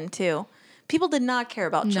kids then too. People did not care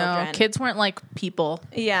about children. No, kids weren't like people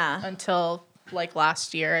Yeah. until like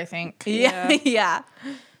last year, I think. Yeah. Yeah.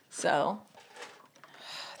 So.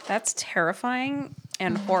 That's terrifying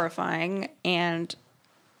and horrifying, and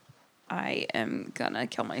I am gonna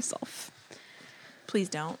kill myself. Please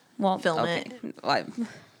don't. Well, film okay. it.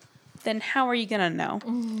 Then how are you gonna know?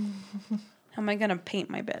 How am I gonna paint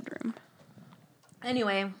my bedroom?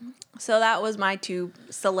 Anyway, so that was my two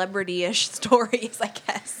celebrity-ish stories, I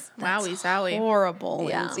guess. Wowie zowie. Horrible,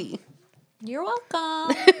 Yeah. Lyndsie. You're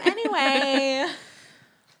welcome. Anyway.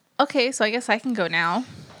 Okay, so I guess I can go now.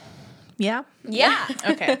 Yeah? Yeah.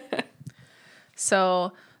 Okay.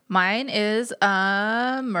 So mine is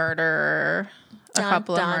a murder. A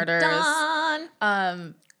couple of murders.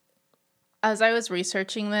 Dun. As I was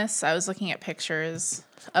researching this, I was looking at pictures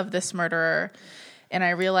of this murderer, and I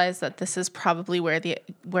realized that this is probably where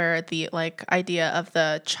the like idea of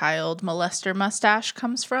the child molester mustache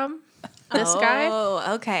comes from. This guy.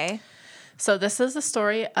 Oh, okay. So this is the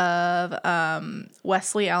story of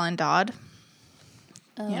Westley Allan Dodd.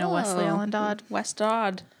 You know Westley Allan Dodd? West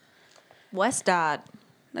Dodd. West Dodd.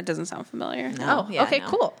 That doesn't sound familiar. No. Oh, Yeah, okay, no.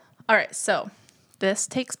 cool. All right, so this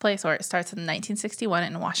takes place, or it starts in 1961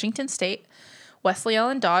 in Washington State. Westley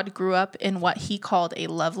Allan Dodd grew up in what he called a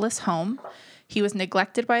loveless home. He was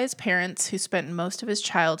neglected by his parents, who spent most of his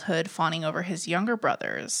childhood fawning over his younger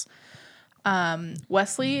brothers.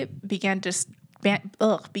 Wesley began to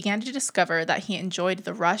discover that he enjoyed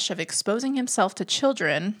the rush of exposing himself to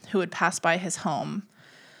children who would pass by his home.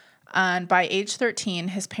 And by age 13,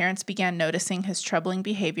 his parents began noticing his troubling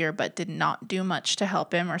behavior, but did not do much to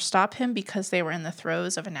help him or stop him because they were in the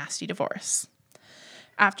throes of a nasty divorce.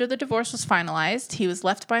 After the divorce was finalized, he was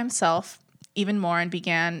left by himself even more and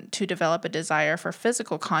began to develop a desire for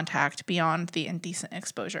physical contact beyond the indecent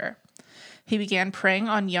exposure. He began preying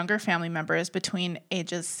on younger family members between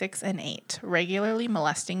ages 6 and 8, regularly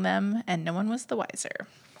molesting them, and no one was the wiser.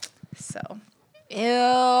 So,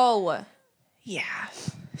 Ew. yeah.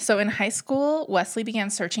 So in high school, Wesley began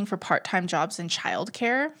searching for part-time jobs in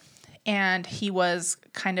childcare, and he was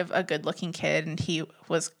kind of a good-looking kid, and he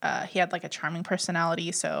had like a charming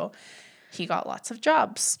personality, so he got lots of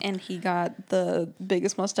jobs. And he got the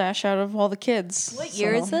biggest mustache out of all the kids. What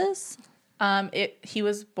year is this? He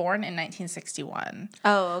was born in 1961.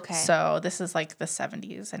 Oh, okay. So this is like the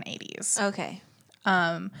 70s and 80s. Okay.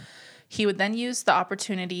 He would then use the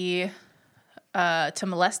opportunity to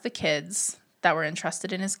molest the kids that were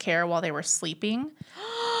entrusted in his care while they were sleeping.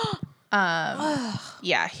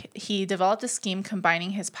 Yeah, he developed a scheme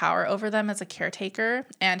combining his power over them as a caretaker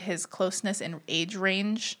and his closeness in age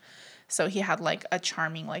range. So he had like a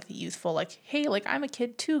charming, like youthful, like, hey, like I'm a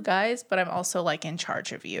kid too, guys, but I'm also like in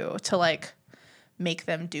charge of you, to like make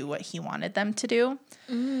them do what he wanted them to do.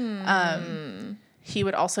 He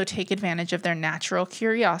would also take advantage of their natural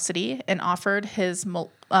curiosity and offered his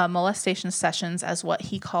molestation sessions as what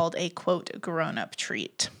he called a, quote, grown-up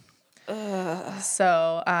treat.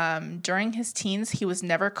 So during his teens, he was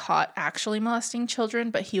never caught actually molesting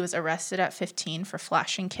children, but he was arrested at 15 for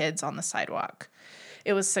flashing kids on the sidewalk.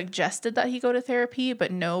 It was suggested that he go to therapy,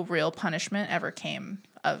 but no real punishment ever came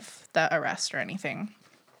of the arrest or anything.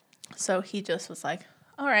 So he just was like,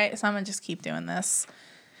 all right, so I'm going to just keep doing this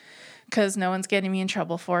because no one's getting me in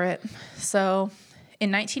trouble for it. So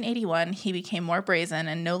in 1981, he became more brazen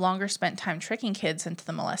and no longer spent time tricking kids into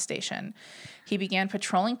the molestation. He began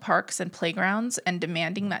patrolling parks and playgrounds and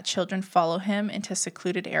demanding that children follow him into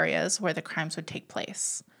secluded areas where the crimes would take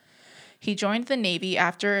place. He joined the Navy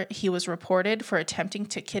after he was reported for attempting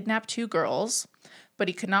to kidnap 2 girls, but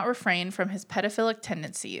he could not refrain from his pedophilic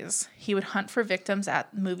tendencies. He would hunt for victims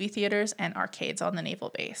at movie theaters and arcades on the naval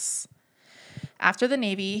base. After the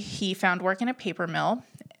Navy, he found work in a paper mill,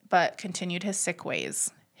 but continued his sick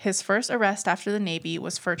ways. His first arrest after the Navy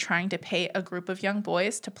was for trying to pay a group of young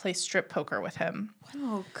boys to play strip poker with him.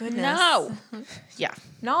 Oh, goodness. No. Yeah.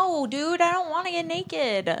 No, dude, I don't want to get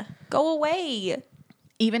naked. Go away.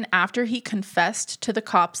 Even after he confessed to the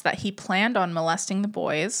cops that he planned on molesting the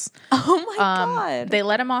boys, Oh my God. they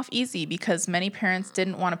let him off easy because many parents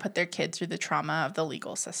didn't want to put their kids through the trauma of the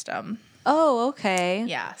legal system. Oh, okay.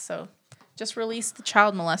 Yeah, so just release the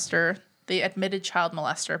child molester, the admitted child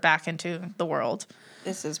molester, back into the world.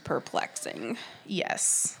 This is perplexing.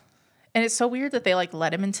 Yes. And it's so weird that they like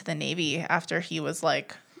let him into the Navy after he was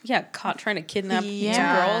like, Yeah, caught trying to kidnap 2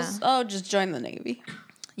 Yeah. girls. Oh, just join the Navy.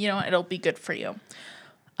 you know, it'll be good for you.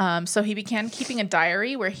 So he began keeping a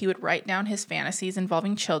diary where he would write down his fantasies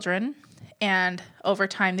involving children, and over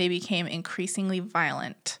time they became increasingly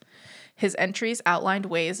violent. His entries outlined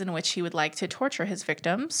ways in which he would like to torture his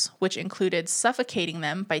victims, which included suffocating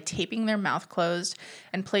them by taping their mouth closed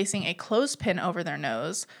and placing a clothespin over their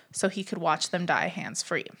nose so he could watch them die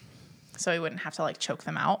hands-free. So he wouldn't have to like choke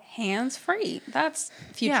them out. Hands free. That's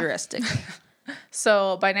futuristic.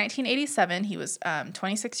 So by 1987, he was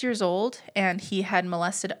 26 years old, and he had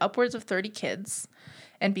molested upwards of 30 kids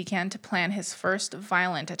and began to plan his first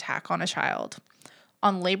violent attack on a child.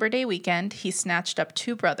 On Labor Day weekend, he snatched up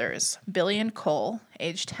 2 brothers, Billy and Cole,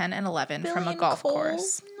 aged 10 and 11, from a golf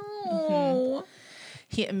course. No.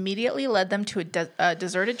 He immediately led them to a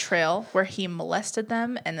deserted trail where he molested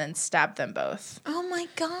them and then stabbed them both. Oh my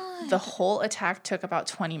God. The whole attack took about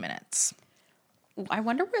 20 minutes. I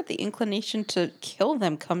wonder where the inclination to kill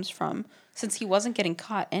them comes from, since he wasn't getting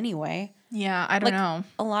caught anyway. Yeah, I don't know.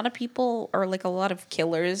 A lot of people, or like a lot of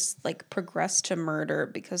killers, like progress to murder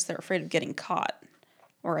because they're afraid of getting caught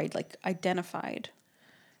or identified.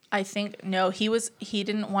 I think, no, he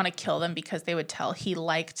didn't want to kill them because they would tell. He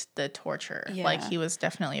liked the torture. Yeah. Like, he was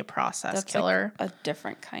definitely a process That's killer. like a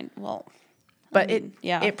different kind. Well, But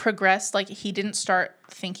yeah. it progressed. Like, he didn't start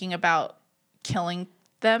thinking about killing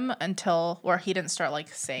them or he didn't start like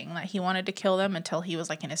saying that he wanted to kill them until he was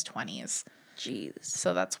like in his 20s. Jeez.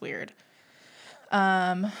 So that's weird.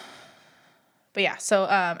 But yeah, so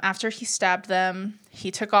after he stabbed them,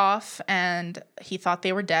 he took off and he thought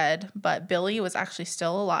they were dead, but Billy was actually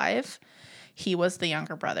still alive. He was the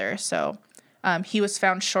younger brother. So he was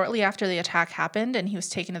found shortly after the attack happened and he was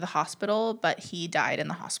taken to the hospital, but he died in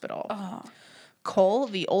the hospital. Oh. Cole,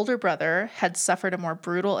 the older brother, had suffered a more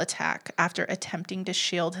brutal attack after attempting to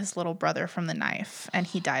shield his little brother from the knife, and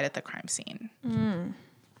he died at the crime scene.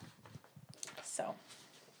 So,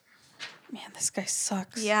 Man, this guy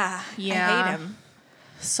sucks. Yeah. Yeah. I hate him.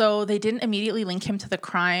 So they didn't immediately link him to the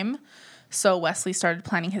crime. So Westley started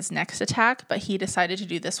planning his next attack, but he decided to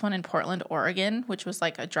do this one in Portland, Oregon, which was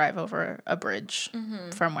like a drive over a bridge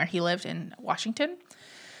from where he lived in Washington.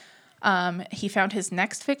 He found his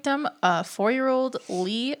next victim, a 4-year-old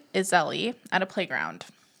Lee Izzelli, at a playground.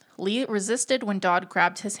 Lee resisted when Dodd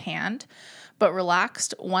grabbed his hand, but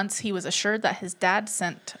relaxed once he was assured that his dad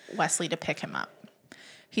sent Westley to pick him up.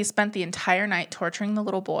 He spent the entire night torturing the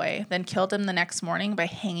little boy, then killed him the next morning by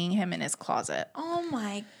hanging him in his closet. Oh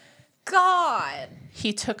my God.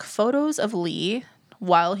 He took photos of Lee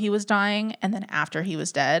while he was dying and then after he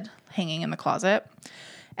was dead, hanging in the closet.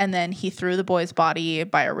 And then he threw the boy's body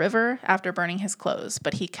by a river after burning his clothes,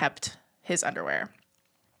 but he kept his underwear.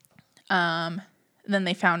 Then then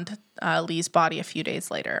they found Lee's body a few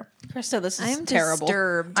days later. Khrysta, this is I'm terrible.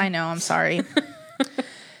 disturbed. I know, I'm sorry.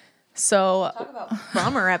 So, Talk about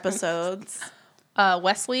bummer episodes.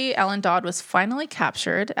 Westley Allan Dodd was finally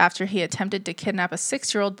captured after he attempted to kidnap a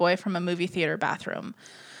 6-year-old boy from a movie theater bathroom.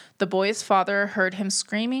 The boy's father heard him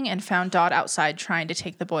screaming and found Dodd outside trying to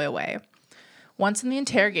take the boy away. Once in the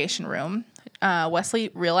interrogation room,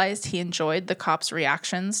 Westley realized he enjoyed the cops'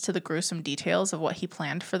 reactions to the gruesome details of what he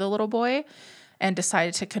planned for the little boy and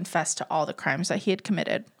decided to confess to all the crimes that he had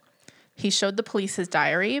committed. He showed the police his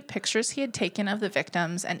diary, pictures he had taken of the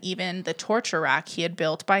victims, and even the torture rack he had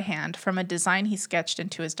built by hand from a design he sketched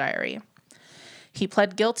into his diary. He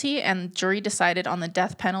pled guilty, and the jury decided on the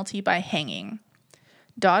death penalty by hanging.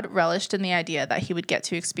 Dodd relished in the idea that he would get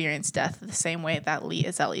to experience death the same way that Lee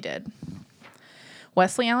Iseli did.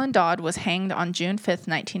 Westley Allan Dodd was hanged on June 5th,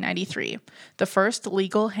 1993, the first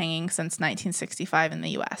legal hanging since 1965 in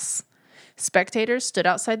the U.S. Spectators stood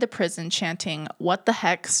outside the prison chanting, "What the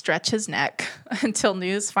heck, stretch his neck," until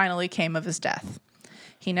news finally came of his death.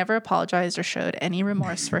 He never apologized or showed any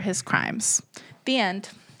remorse for his crimes. The end.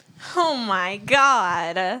 Oh my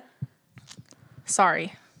God.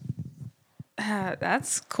 Sorry.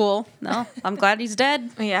 That's cool. No, I'm glad he's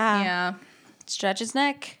dead. Yeah. Yeah. Stretch his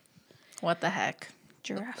neck. What the heck?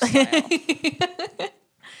 Giraffe style.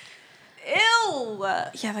 Ew.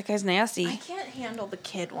 Yeah, that guy's nasty. I can't handle the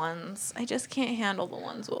kid ones. I just can't handle the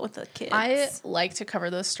ones with the kids. I like to cover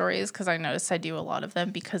those stories because I notice I do a lot of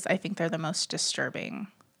them because I think they're the most disturbing.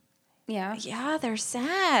 Yeah. Yeah, they're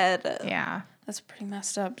sad. Yeah. That's pretty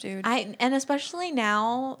messed up, dude. And especially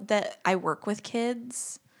now that I work with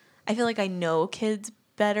kids, I feel like I know kids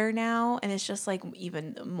better now, and it's just like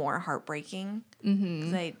even more heartbreaking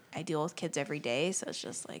because I deal with kids every day, so it's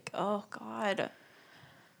just like, oh God,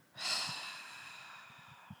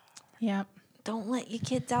 Yeah. don't let your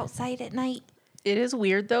kids outside at night. It is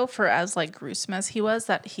weird though, for as like gruesome as he was,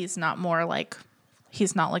 that he's not like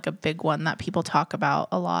a big one that people talk about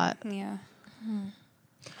a lot. Yeah.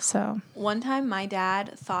 So One time, my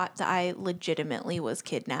dad thought that I legitimately was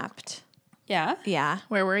kidnapped. Yeah. Yeah,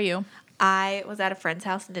 where were you? I was at a friend's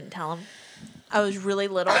house and didn't tell him. I was really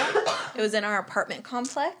little. It was in our apartment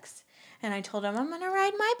complex. And I told him, I'm going to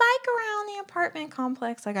ride my bike around the apartment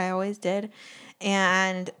complex like I always did.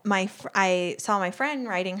 And I saw my friend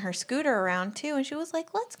riding her scooter around too. And she was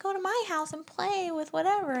like, let's go to my house and play with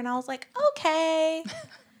whatever. And I was like, okay.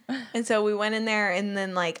 And so we went in there, and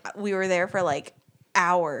then like we were there for like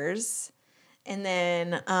hours. And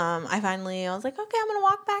then I was like, okay, I'm going to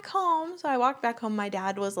walk back home. So I walked back home. My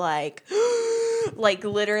dad was like, like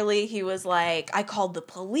literally he was like, I called the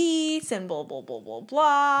police and blah, blah, blah, blah,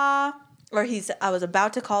 blah. Or I was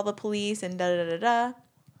about to call the police and da, da, da, da.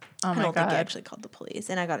 Oh I my don't think God. he actually called the police,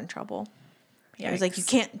 and I got in trouble. He was Yikes. like, you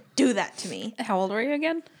can't do that to me. How old were you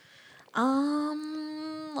again?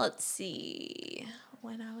 Let's see.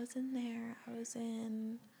 When I was in there, I was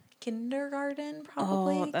in kindergarten,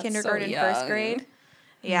 probably. Oh, that's so Kindergarten, first young. grade.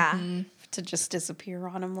 Yeah. To just disappear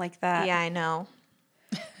on him like that. Yeah, I know.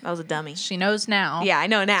 I was a dummy. She knows now. Yeah, I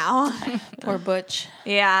know now. Poor Butch.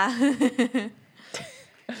 Yeah.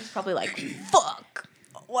 He's probably like, fuck,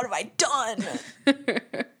 what have I done?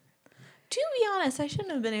 To be honest, I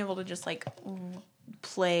shouldn't have been able to just like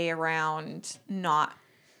play around not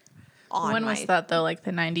on When was that though? Like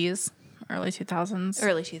the 90s, early 2000s?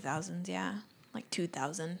 Early 2000s, yeah. Like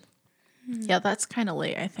 2000. Yeah, that's kind of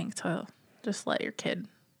late, I think, to just let your kid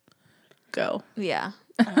go. Yeah.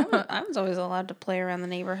 I was always allowed to play around the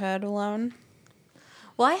neighborhood alone.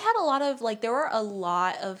 Well, I had a lot of, like, there were a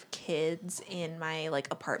lot of kids in my, like,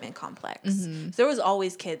 apartment complex. So there was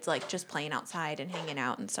always kids, like, just playing outside and hanging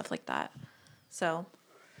out and stuff like that. So.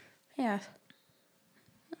 Yeah.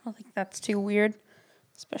 I don't think that's too weird.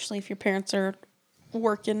 Especially if your parents are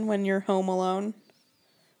working when you're home alone.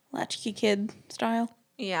 Latchkey kid style.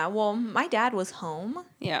 Yeah, well, my dad was home.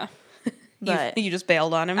 Yeah. But you just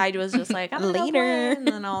bailed on him. I was just like, I'm later. Later. And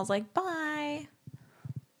then I was like, bye.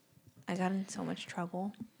 I got in so much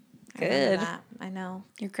trouble. I remember Good. that. I know.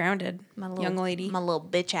 You're grounded, My little, young lady. My little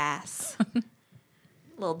bitch ass.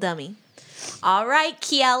 Little dummy. All right,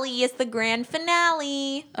 Kelly, it's the grand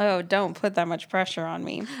finale. Oh, don't put that much pressure on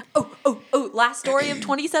me. Oh, last story of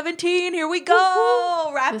 2017. Here we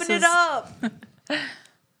go. Wrapping it up.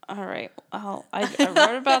 All right. Well, I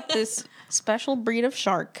wrote about this special breed of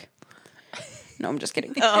shark. No, I'm just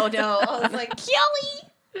kidding. Oh, no. I was like,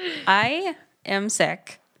 Kelly. I am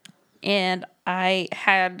sick, and I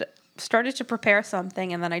had started to prepare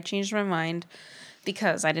something, and then I changed my mind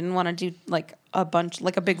because I didn't want to do like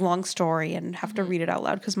a big long story and have to read it out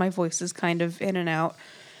loud because my voice is kind of in and out.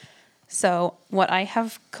 So what I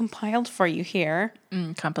have compiled for you here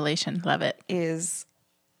Compilation. Love it. is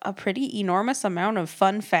a pretty enormous amount of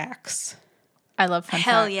fun facts. I love fun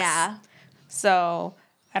Hell facts. yeah. So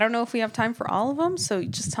I don't know if we have time for all of them. So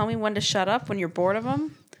just tell me when to shut up when you're bored of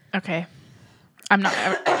them. Okay. I'm not.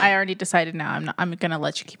 I already decided now. I'm gonna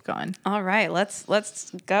let you keep going. All right, let's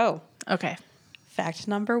go. Okay. Fact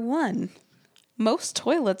number 1. Most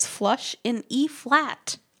toilets flush in E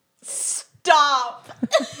flat. Stop.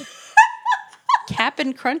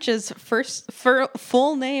 Cap'n Crunch's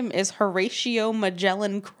full name is Horatio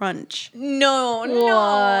Magellan Crunch. No.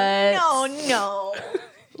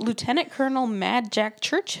 Lieutenant Colonel Mad Jack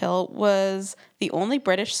Churchill was the only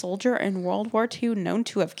British soldier in World War II known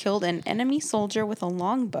to have killed an enemy soldier with a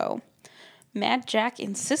longbow. Mad Jack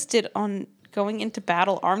insisted on going into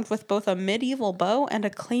battle armed with both a medieval bow and a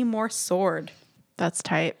claymore sword. That's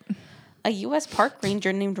tight. A U.S. park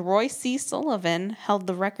ranger named Roy C. Sullivan held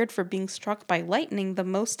the record for being struck by lightning the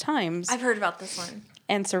most times. I've heard about this one.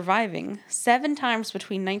 And surviving 7 times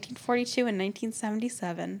between 1942 and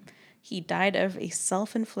 1977. He died of a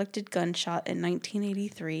self-inflicted gunshot in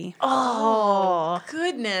 1983. Oh,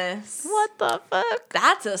 goodness. What the fuck?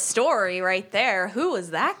 That's a story right there. Who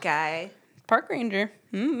was that guy? Park ranger.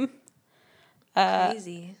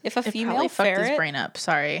 Crazy. If a It female probably fucked his ferret... brain up.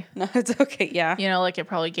 Sorry. No, it's okay, yeah. You know, like it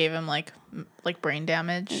probably gave him like brain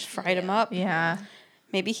damage. Fried him up. Yeah.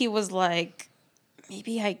 Maybe he was like,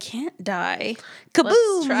 maybe I can't die. Kaboom!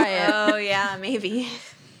 Let's try it. Oh, yeah, maybe.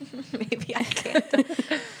 Maybe I can't.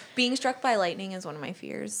 Being struck by lightning is one of my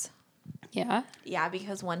fears. Yeah? Yeah,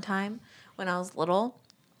 because one time when I was little,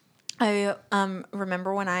 I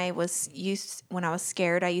remember when I was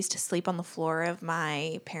scared, I used to sleep on the floor of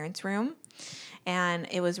my parents' room, and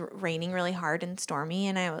it was raining really hard and stormy,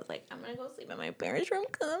 and I was like, I'm gonna go sleep in my parents' room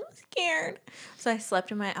because I'm scared. So I was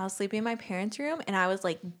sleeping in my parents' room, and I was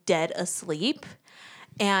like dead asleep,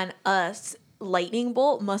 and a lightning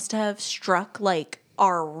bolt must have struck like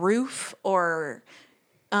our roof, or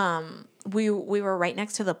we were right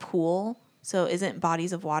next to the pool, so isn't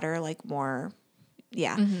bodies of water like more.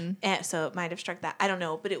 Yeah. Mm-hmm. And so it might have struck that. I don't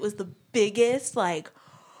know. But it was the biggest, like,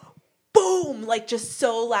 boom, like just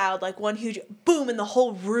so loud, like one huge boom, and the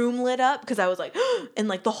whole room lit up because I was like, and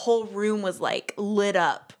like the whole room was like lit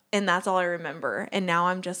up. And that's all I remember. And now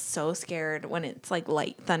I'm just so scared when it's like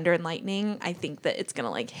light thunder and lightning. I think that it's going to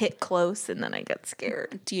like hit close and then I get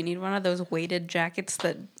scared. Do you need one of those weighted jackets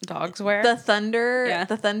that dogs wear? The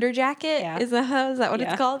thunder jacket? Yeah. Is that what Yeah.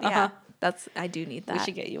 it's called? Uh-huh. Yeah. I do need that. We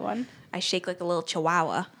should get you one. I shake like a little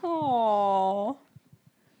chihuahua. Aww. All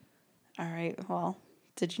right, well,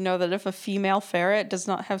 did you know that if a female ferret does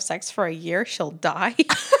not have sex for a year, she'll die?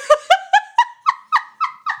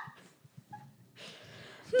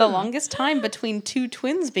 The longest time between 2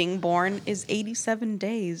 twins being born is 87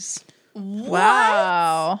 days.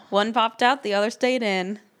 Wow. One popped out, the other stayed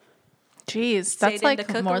in. Jeez, Stayed that's in to like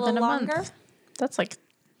cook more a than a little month. longer? That's like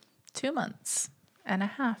 2 months and a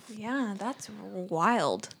half. Yeah, that's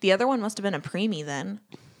wild. The other one must have been a preemie then.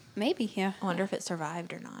 Maybe, yeah. I wonder if it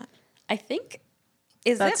survived or not. I think,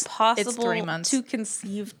 is That's- it possible it's 3 months. to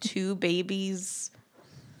conceive 2 babies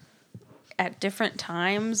at different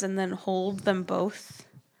times and then hold them both?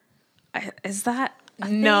 Is that a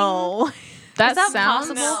thing? No. That that sounds.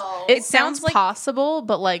 possible? No. It It sounds sounds like- possible,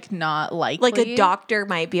 but like not likely. Like a doctor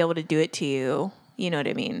might be able to do it to you. You know what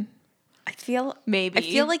I mean? I feel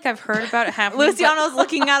Maybe. like I've heard about it happening. Luciano's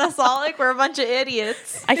looking at us all like we're a bunch of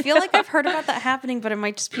idiots. I feel like I've heard about that happening, but it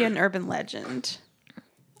might just be an urban legend.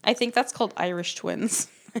 I think that's called Irish twins.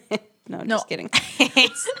 No, just kidding.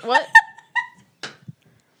 What?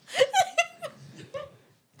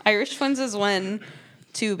 Irish twins is when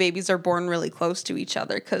 2 babies are born really close to each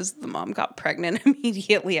other because the mom got pregnant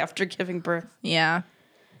immediately after giving birth. Yeah.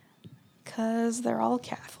 Because they're all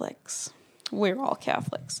Catholics. We're all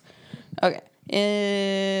Catholics. Okay.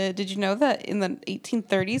 Did you know that in the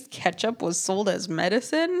 1830s, ketchup was sold as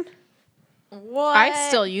medicine? What? I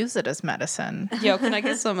still use it as medicine. Yo, can I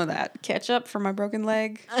get some of that ketchup for my broken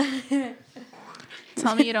leg?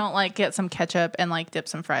 Tell me you don't like get some ketchup and like dip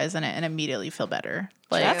some fries in it and immediately feel better.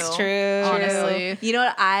 Like That's true. honestly. You know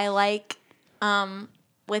what I like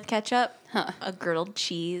with ketchup? Huh. A grilled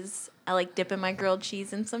cheese. I like dipping my grilled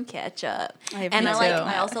cheese in some ketchup. have And never done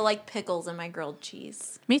I that. also like pickles in my grilled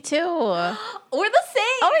cheese. Me too. Oh We're the same.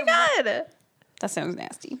 my god. That sounds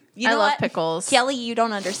nasty. You I know love what? pickles. Kelly, you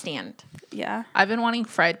don't understand. Yeah. I've been wanting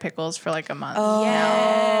fried pickles for like a month. Oh.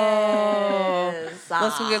 Yes.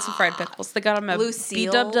 Let's go get some fried pickles. They got them at Lucille's.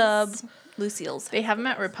 B-Dub-Dub. Lucille's. They have them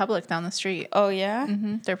at Republic down the street. Oh, yeah?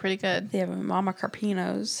 They're pretty good. They have them at Mama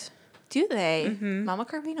Carpino's. Do they? Mama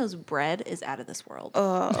Carvino's bread is out of this world.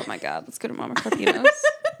 Oh my God, let's go to Mama Carpino's.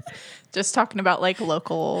 Just talking about like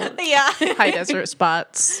local Yeah. high desert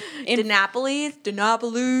spots. Denapolis.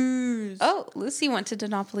 Oh, Lucy went to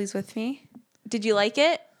Denapolis with me. Did you like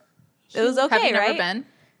it? It was okay, Have you never right? been?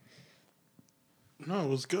 No, it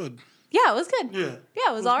was good. Yeah, it was good. Yeah.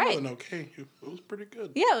 Yeah, it was all more right. than okay. It was pretty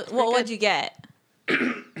good. Yeah. Well, what'd you get?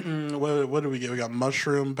 What did we get? We got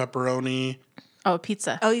mushroom, pepperoni. Oh,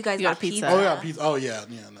 pizza. Oh, you guys got pizza. Oh, yeah, pizza. Oh, yeah.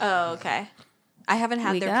 Yeah. No. Oh, okay. I haven't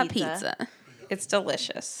had We their got pizza. pizza. It's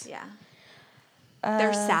delicious. Yeah.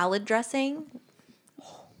 Their salad dressing.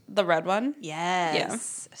 The red one.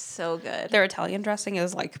 Yes. So good. Their Italian dressing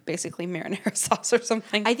is like basically marinara sauce or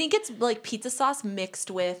something. I think it's like pizza sauce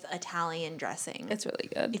mixed with Italian dressing. It's really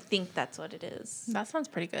I good. think that's what it is. That sounds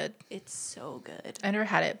pretty good. It's so good. I never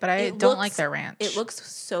had it, but I It don't looks- like their ranch. It looks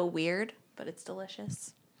so weird, but it's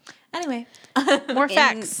delicious. Anyway. More In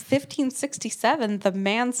facts. 1567, the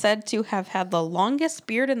man said to have had the longest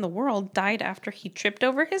beard in the world died after he tripped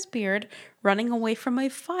over his beard running away from a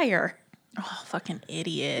fire. Oh, fucking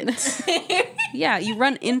idiot. Yeah, you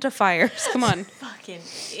run into fires. Come on. Fucking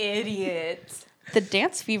idiot. The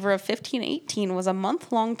dance fever of 1518 was a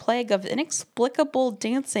month-long plague of inexplicable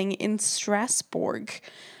dancing in Strasbourg,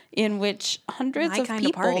 in which hundreds My of kind of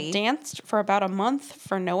people party. danced for about a month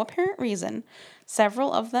for no apparent reason.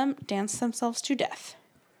 Several of them danced themselves to death.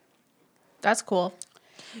 That's cool.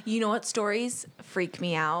 You know what stories freak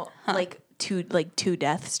me out? Like two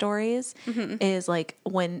death stories is like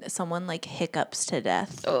when someone like hiccups to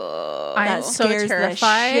death. I am That so scares the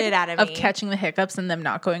terrified shit out of me. catching the hiccups and them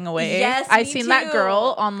not going away. Yes, I me seen that too.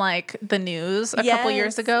 girl on like the news a couple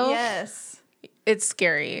years ago. Yes. It's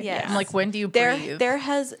scary. Yes. I'm like, when do you breathe? There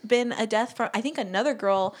has been a death from. I think another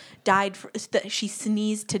girl died. She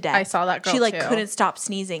sneezed to death. I saw that girl, She like too. couldn't stop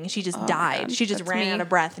sneezing. She just died. God, She just that's ran me. out of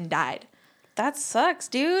breath and died. That sucks,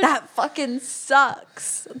 dude. That fucking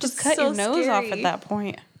sucks. Just cut your nose off at that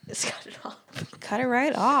point. Just cut it off. Cut it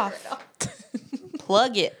right off.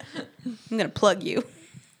 Plug it. I'm going to plug you.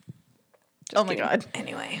 Oh my God.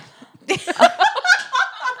 Anyway.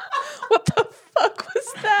 What the fuck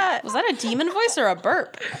was that? Was that a demon voice or a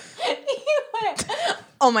burp?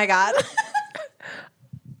 Oh my god.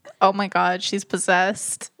 Oh my God, she's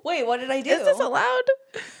possessed. Wait, what did I do? Is this allowed?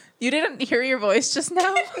 You didn't hear your voice just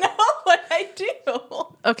now? No, what did I do?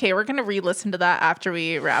 Okay, we're going to re-listen to that after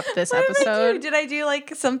we wrap this What did I do? episode. Did I do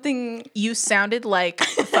like something? You sounded like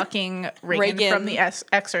fucking Reagan from The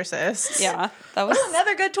Exorcist. Yeah. That was.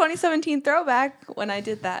 Another good 2017 throwback when I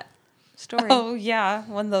did that story. Oh, yeah.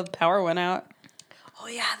 When the power went out. Oh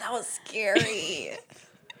yeah, that was scary.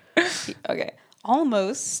 Okay.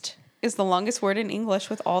 Almost is the longest word in English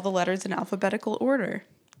with all the letters in alphabetical order.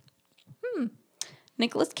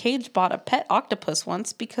 Nicolas Cage bought a pet octopus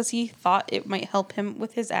once because he thought it might help him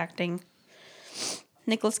with his acting.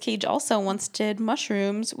 Nicolas Cage also once did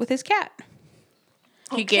mushrooms with his cat.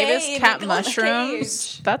 He gave his Okay, cat Nicolas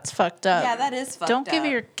mushrooms. Cage. That's fucked up. Yeah, that is fucked Don't give up.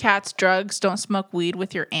 your cats drugs. Don't smoke weed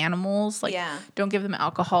with your animals. Like, Yeah. don't give them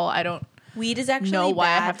alcohol. I don't Weed is actually know why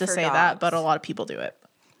I bad have to for say dogs. that, but a lot of people do it.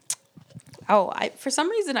 Oh, for some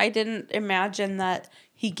reason, I didn't imagine that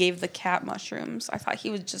he gave the cat mushrooms. I thought he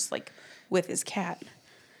was just like with his cat.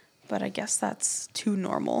 But I guess that's too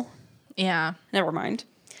normal. Yeah. Never mind.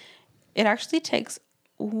 It actually takes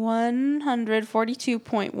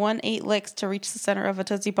 142.18 licks to reach the center of a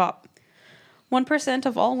Tootsie Pop. 1%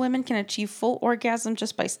 of all women can achieve full orgasm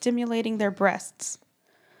just by stimulating their breasts.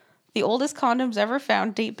 The oldest condoms ever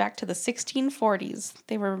found date back to the 1640s.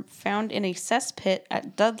 They were found in a cesspit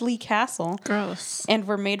at Dudley Castle Gross. and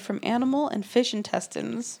were made from animal and fish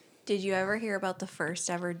intestines. Did you ever hear about the first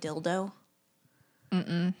ever dildo?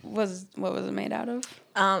 What was it made out of?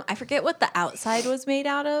 I forget what the outside was made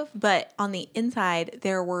out of, but on the inside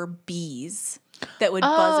there were bees that would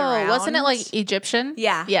buzz around. Wasn't it like Egyptian?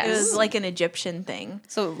 Yeah, Yes. it was like an Egyptian thing.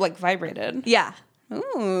 So like vibrated. Yeah.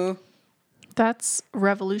 Ooh. That's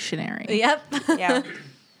revolutionary. Yep. Yeah.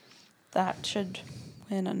 That should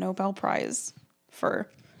win a Nobel Prize for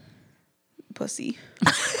pussy.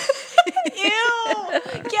 Ew!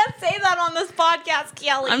 Can't say that on this podcast,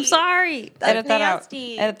 Kelly. I'm sorry. That's Edit that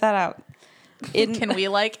nasty. out. Edit that out. Can we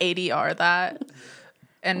like ADR that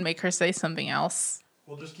and make her say something else?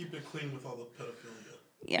 We'll just keep it clean with all the pedophilia.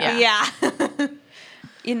 Yeah. Yeah.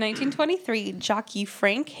 In 1923, jockey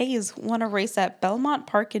Frank Hayes won a race at Belmont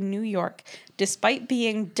Park in New York, despite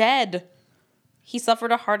being dead. He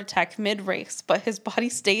suffered a heart attack mid-race, but his body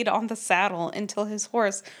stayed on the saddle until his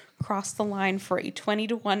horse crossed the line for a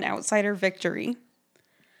 20-1 outsider victory.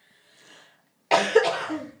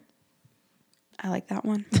 I like that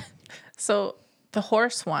one. So The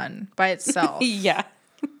horse one by itself. Yeah.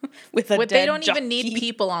 With a They dead don't even need jockey.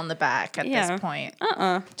 people on the back at this point.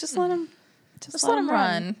 Just let them. Just let them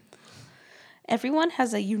run. Everyone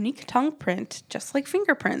has a unique tongue print, just like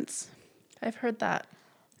fingerprints. I've heard that.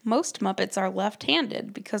 Most Muppets are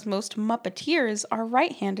left-handed because most Muppeteers are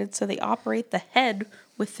right-handed, so they operate the head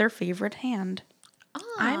with their favorite hand.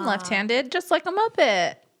 I'm left-handed, just like a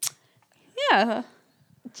Muppet. Yeah.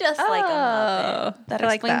 Just like a Muppet. That I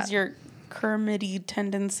like explains that. your Kermit-y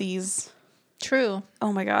tendencies. True.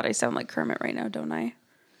 Oh my god, I sound like Kermit right now, don't I?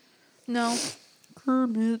 No.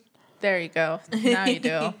 Kermit. There you go. Now you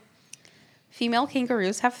do. Female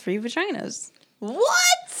kangaroos have 3 vaginas.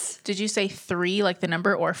 What? Did you say 3 like the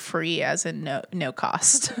number or free as in no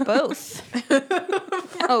cost? Both.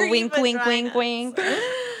 Oh, wink, wink, wink, wink.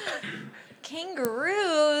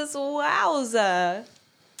 Kangaroos. Wowza.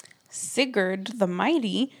 Sigurd the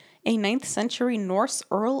Mighty, a 9th century Norse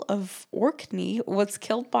Earl of Orkney, was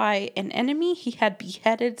killed by an enemy he had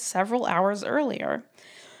beheaded several hours earlier.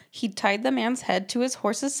 He tied the man's head to his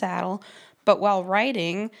horse's saddle, but while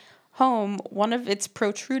riding home, one of its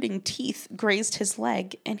protruding teeth grazed his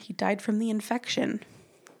leg, and he died from the infection.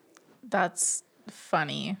 That's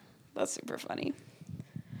funny. That's super funny.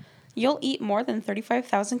 You'll eat more than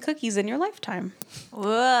 35,000 cookies in your lifetime.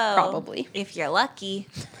 Whoa. Probably. If you're lucky.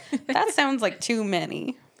 That sounds like too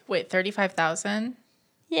many. Wait, 35,000?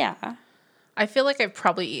 Yeah. I feel like I've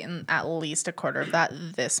probably eaten at least a quarter of that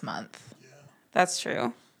this month. That's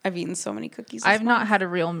true. I've eaten so many cookies. I've not had a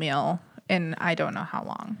real meal in I don't know how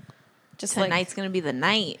long. Just Tonight's going to be the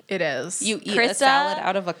night. It is. you eat a Khrysta? salad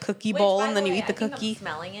out of a cookie bowl and then you eat the I'm cookie.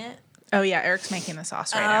 smelling it. Oh, yeah. Eric's making the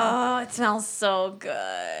sauce right now. Oh, it smells so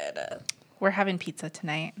good. We're having pizza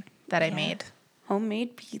tonight that I made.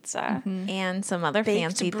 Homemade pizza. And some other Baked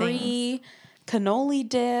fancy things. brie, cannoli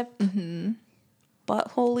dip,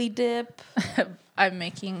 buttholey dip. I'm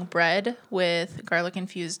making bread with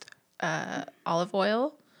garlic-infused olive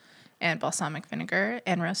oil and balsamic vinegar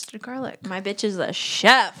and roasted garlic. My bitch is a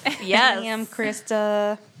chef. Yes. Damn,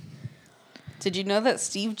 Khrysta. Did you know that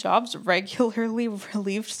Steve Jobs regularly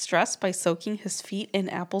relieved stress by soaking his feet in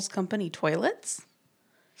Apple's company toilets?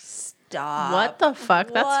 Stop. What the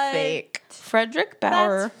fuck? That's What? fake. Frederick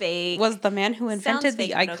Bauer fake. was the man who invented Sounds the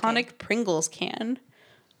fake, but iconic okay. Pringles can.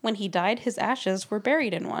 When he died, his ashes were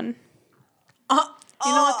buried in one. You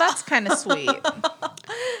know what? That's kind of sweet.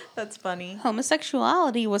 That's funny.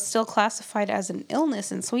 Homosexuality was still classified as an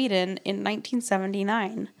illness in Sweden in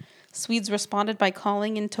 1979. Swedes responded by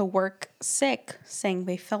calling into work sick, saying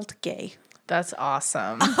they felt gay. That's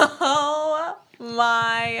awesome. Oh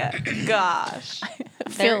my gosh. I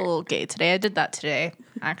feel a little gay today. I did that today,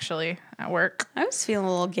 actually, at work. I was feeling a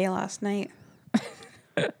little gay last night.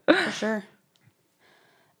 For sure.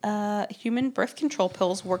 Human birth control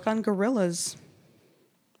pills work on gorillas.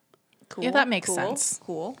 Cool. Yeah, that makes sense.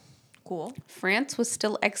 Cool. France was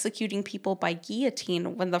still executing people by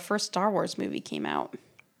guillotine when the first Star Wars movie came out.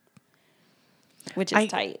 Which is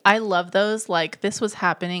tight. I love those. Like, this was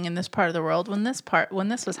happening in this part of the world when this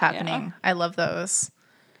was happening. Yeah. I love those.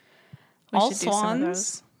 We All should do some of swans,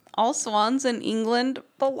 those. all swans in England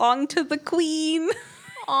belong to the Queen.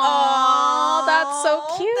 Oh, that's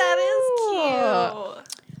so cute. That is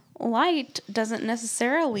cute. Light doesn't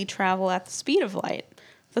necessarily travel at the speed of light.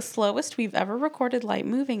 The slowest we've ever recorded light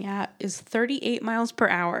moving at is 38 miles per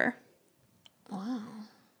hour.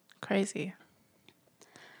 Crazy.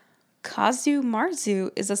 Casu marzu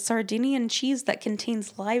is a Sardinian cheese that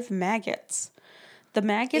contains live maggots. The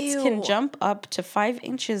maggots can Ew. jump up to 5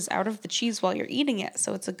 inches out of the cheese while you're eating it,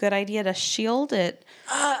 so it's a good idea to shield it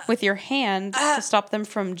with your hand to stop them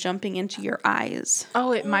from jumping into your eyes.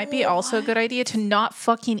 Oh, it might be also a good idea to not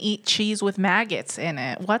fucking eat cheese with maggots in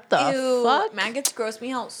it. What the Ew, fuck? maggots gross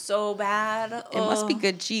me out so bad. It must be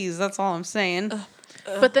good cheese, that's all I'm saying.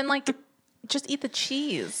 But then, like, just eat the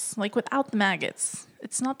cheese, like, without the maggots.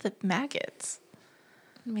 It's not the maggots.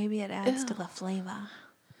 Maybe it adds to the flavor.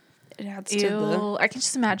 It adds to the... Ew. I can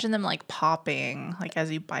just imagine them, like, popping, like, as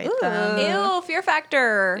you bite them. Ew, fear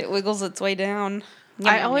factor. It wiggles its way down.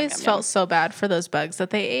 I always felt so bad for those bugs that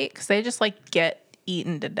they ate because they just, like, get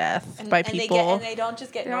eaten to death by people. They don't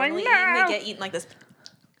just get They're like, normally "No." eaten, they get eaten like this.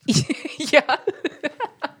 Yeah.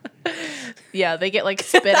 Yeah, they get, like,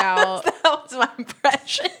 spit out. That was my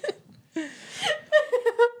impression.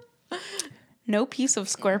 No piece of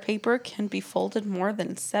square paper can be folded more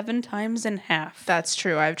than 7 times in half. That's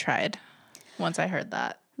true. I've tried once I heard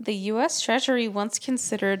that. The U.S. Treasury once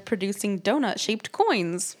considered producing donut-shaped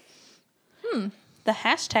coins. The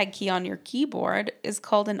hashtag key on your keyboard is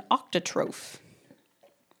called an octotroph.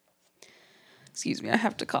 Excuse me, I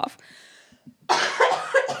have to cough.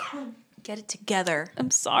 Get it together.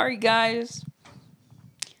 I'm sorry, guys.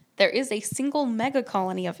 There is a single mega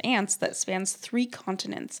colony of ants that spans 3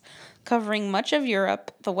 continents, covering much of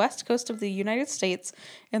Europe, the west coast of the United States,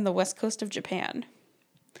 and the west coast of Japan.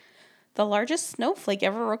 The largest snowflake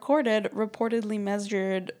ever recorded reportedly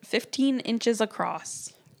measured 15 inches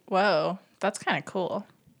across. Whoa, that's kind of cool.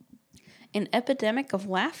 An epidemic of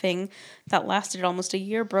laughing that lasted almost a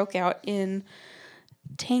year broke out in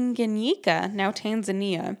Tanganyika, now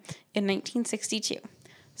Tanzania, in 1962.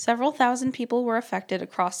 Several thousand people were affected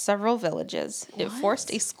across several villages. It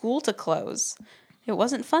forced a school to close. It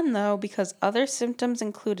wasn't fun, though, because other symptoms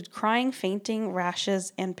included crying, fainting,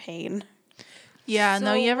 rashes, and pain. Yeah, So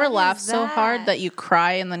no, you ever what laugh is so hard that? that you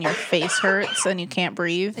cry and then your face hurts and you can't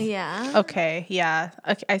breathe? Yeah. Okay, yeah.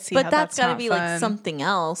 Okay, I see how But that's got to not be fun. like something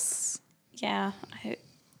else. Yeah,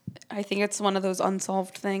 I think it's one of those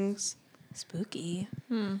unsolved things. Spooky.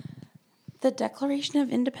 The Declaration of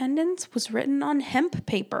Independence was written on hemp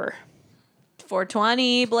paper.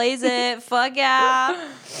 420, blaze it. Fuck yeah.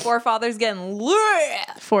 Forefathers getting lit.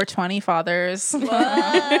 420 fathers.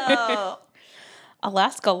 Whoa.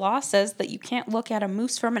 Alaska law says that you can't look at a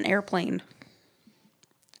moose from an airplane.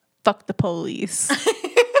 Fuck the police.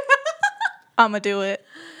 I'ma do it.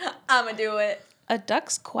 I'ma do it. A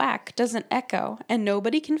duck's quack doesn't echo, and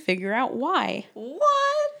nobody can figure out why. What?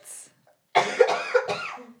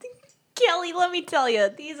 Kelly, let me tell you,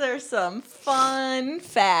 these are some fun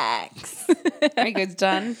facts. Are you guys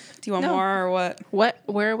done? Do you want No. more or what?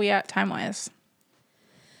 Where are we at time-wise?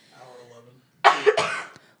 Hour 11.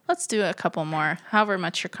 Let's do a couple more. However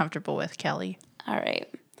much you're comfortable with, Kelly. All right.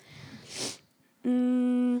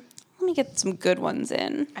 Let me get some good ones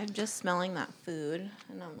in. I'm just smelling that food,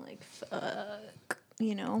 and I'm like, fuck.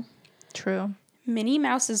 You know? True. Minnie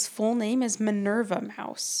Mouse's full name is Minerva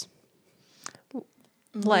Mouse.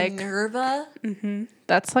 Like, Minerva?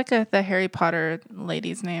 that's like the Harry Potter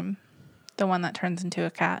lady's name. The one that turns into a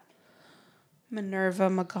cat. Minerva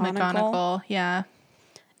McGonagall. McGonagall, yeah.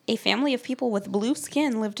 A family of people with blue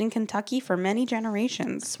skin lived in Kentucky for many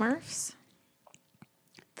generations. Smurfs?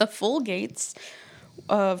 The Fulgates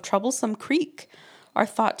of Troublesome Creek are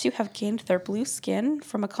thought to have gained their blue skin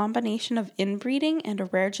from a combination of inbreeding and a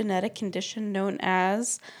rare genetic condition known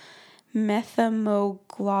as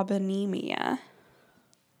methemoglobinemia.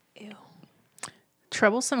 Ew.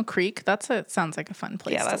 Troublesome Creek, sounds like a fun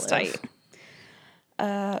place Yeah, to that's live. tight.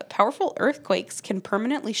 Powerful earthquakes can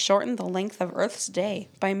permanently shorten the length of Earth's day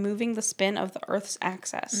by moving the spin of the Earth's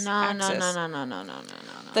axis. No. The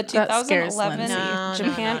That scares 2011 Lyndsie.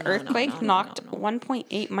 Japan earthquake knocked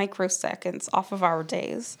 1.8 microseconds off of our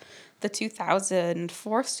days. The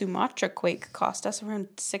 2004 Sumatra quake cost us around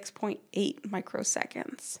 6.8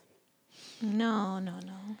 microseconds. No.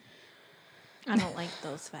 I don't like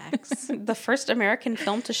those facts. The first American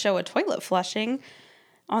film to show a toilet flushing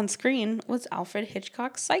on screen was Alfred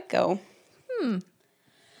Hitchcock's Psycho.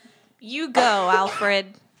 You go,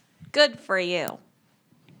 Alfred. Good for you.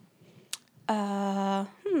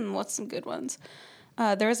 What's some good ones?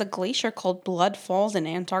 There is a glacier called Blood Falls in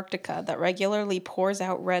Antarctica that regularly pours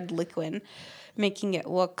out red liquid, making it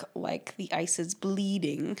look like the ice is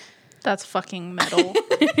bleeding. That's fucking metal.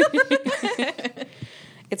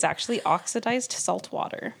 It's actually oxidized salt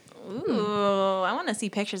water. Ooh, I want to see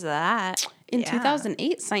pictures of that. In Yeah.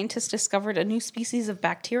 2008, scientists discovered a new species of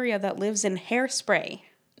bacteria that lives in hairspray.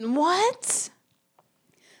 What?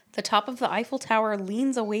 The top of the Eiffel Tower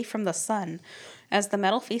leans away from the sun. As the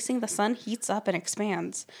metal facing the sun heats up and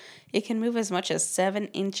expands, it can move as much as 7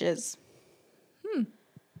 inches.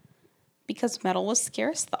 Because metal was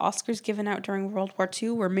scarce, the Oscars given out during World War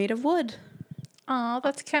II were made of wood. Oh,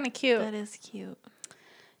 that's kind of cute. That is cute.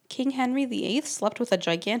 King Henry VIII slept with a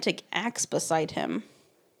gigantic axe beside him.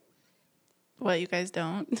 What, you guys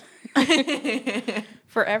don't?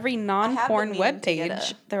 For every non-porn been meaning to get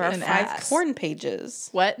webpage, there are an 5 axe. porn pages.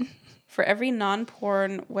 What? For every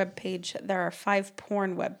non-porn webpage, there are 5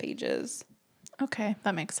 porn web pages. Okay,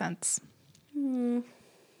 that makes sense.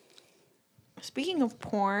 Speaking of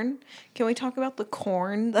porn, can we talk about the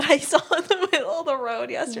corn that I saw in the middle of the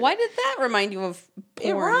road yesterday? Why did that remind you of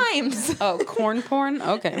It porn? rhymes. Oh, porn?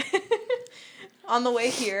 Okay. On the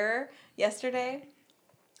way here yesterday,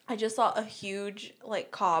 I just saw a huge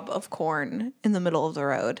cob of corn in the middle of the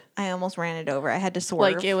road. I almost ran it over. I had to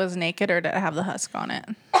swerve. Like it was naked or did it have the husk on it?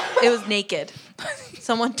 It was naked.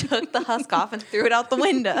 Someone took the husk off and threw it out the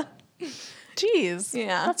window. Jeez.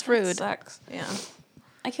 Yeah. That's rude. Sucks. Yeah.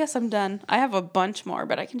 I guess I'm done. I have a bunch more,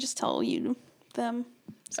 but I can just tell you them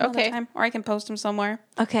some other Okay. time. Or I can post them somewhere.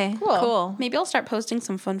 Okay. Cool. Cool. Maybe I'll start posting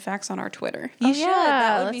some fun facts on our Twitter. You should.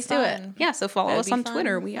 yeah, That would be let's do it. fun. Yeah, so follow That'd us be on fun.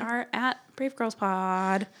 Twitter. We are at Brave Girls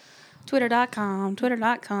Pod. Twitter.com.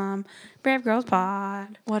 Brave Girls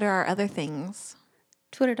Pod. What are our other things?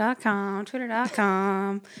 Twitter.com.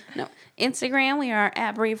 No, Instagram, we are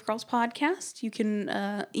at Brave Girls Podcast. You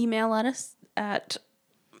can email us at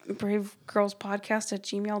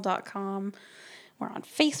bravegirlspodcast@gmail.com. We're on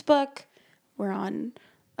Facebook. We're on,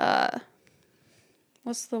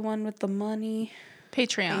 what's the one with the money?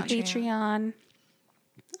 Patreon.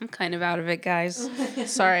 I'm kind of out of it, guys.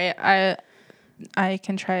 Sorry, I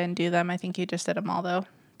can try and do them. I think you just did them all, though.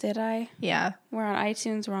 Did I? Yeah. We're on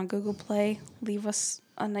iTunes. We're on Google Play. Leave us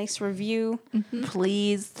a nice review.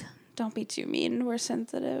 Please. Don't be too mean. We're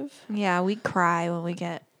sensitive. Yeah, we cry when we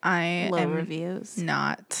get I low am reviews.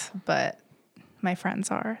 not, but my friends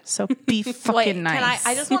are. So be fucking Wait, nice.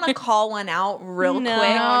 can I just want to call one out real quick. No,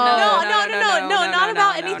 Not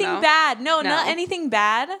about anything no. bad. No, No. not anything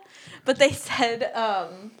bad. But they said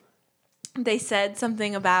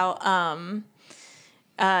something about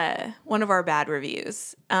one of our bad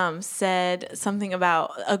reviews said something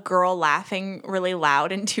about a girl laughing really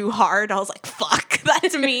loud and too hard. I was like, fuck,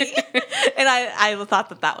 that's me. And I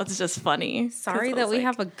thought that was just funny. Sorry that we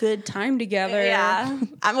have a good time together. Yeah,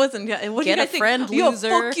 I wasn't. What do you Get a guys think? friend, Yo, loser.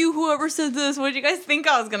 fuck you, whoever said this. What did you guys think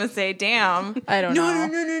I was gonna say? Damn. I don't know.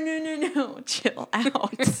 No. Chill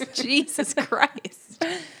out. Jesus Christ.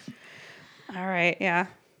 All right. Yeah.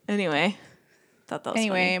 Anyway, thought that was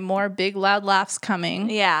Anyway, funny. more big loud laughs coming.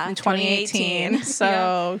 Yeah, in 2018. 2018.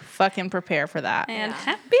 So fucking prepare for that. And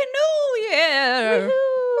Happy New Year.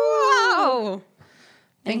 Wow.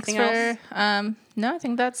 Thanks Anything for else? no, I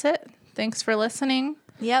think that's it. Thanks for listening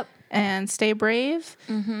Yep. and stay brave.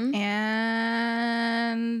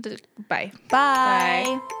 And bye.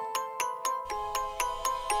 Bye.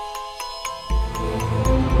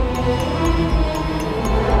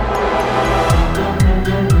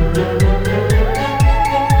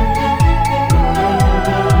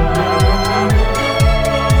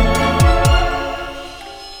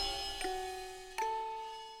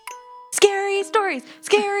 Scary stories,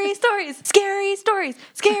 scary stories, scary stories,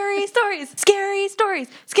 scary stories, scary stories,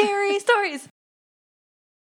 scary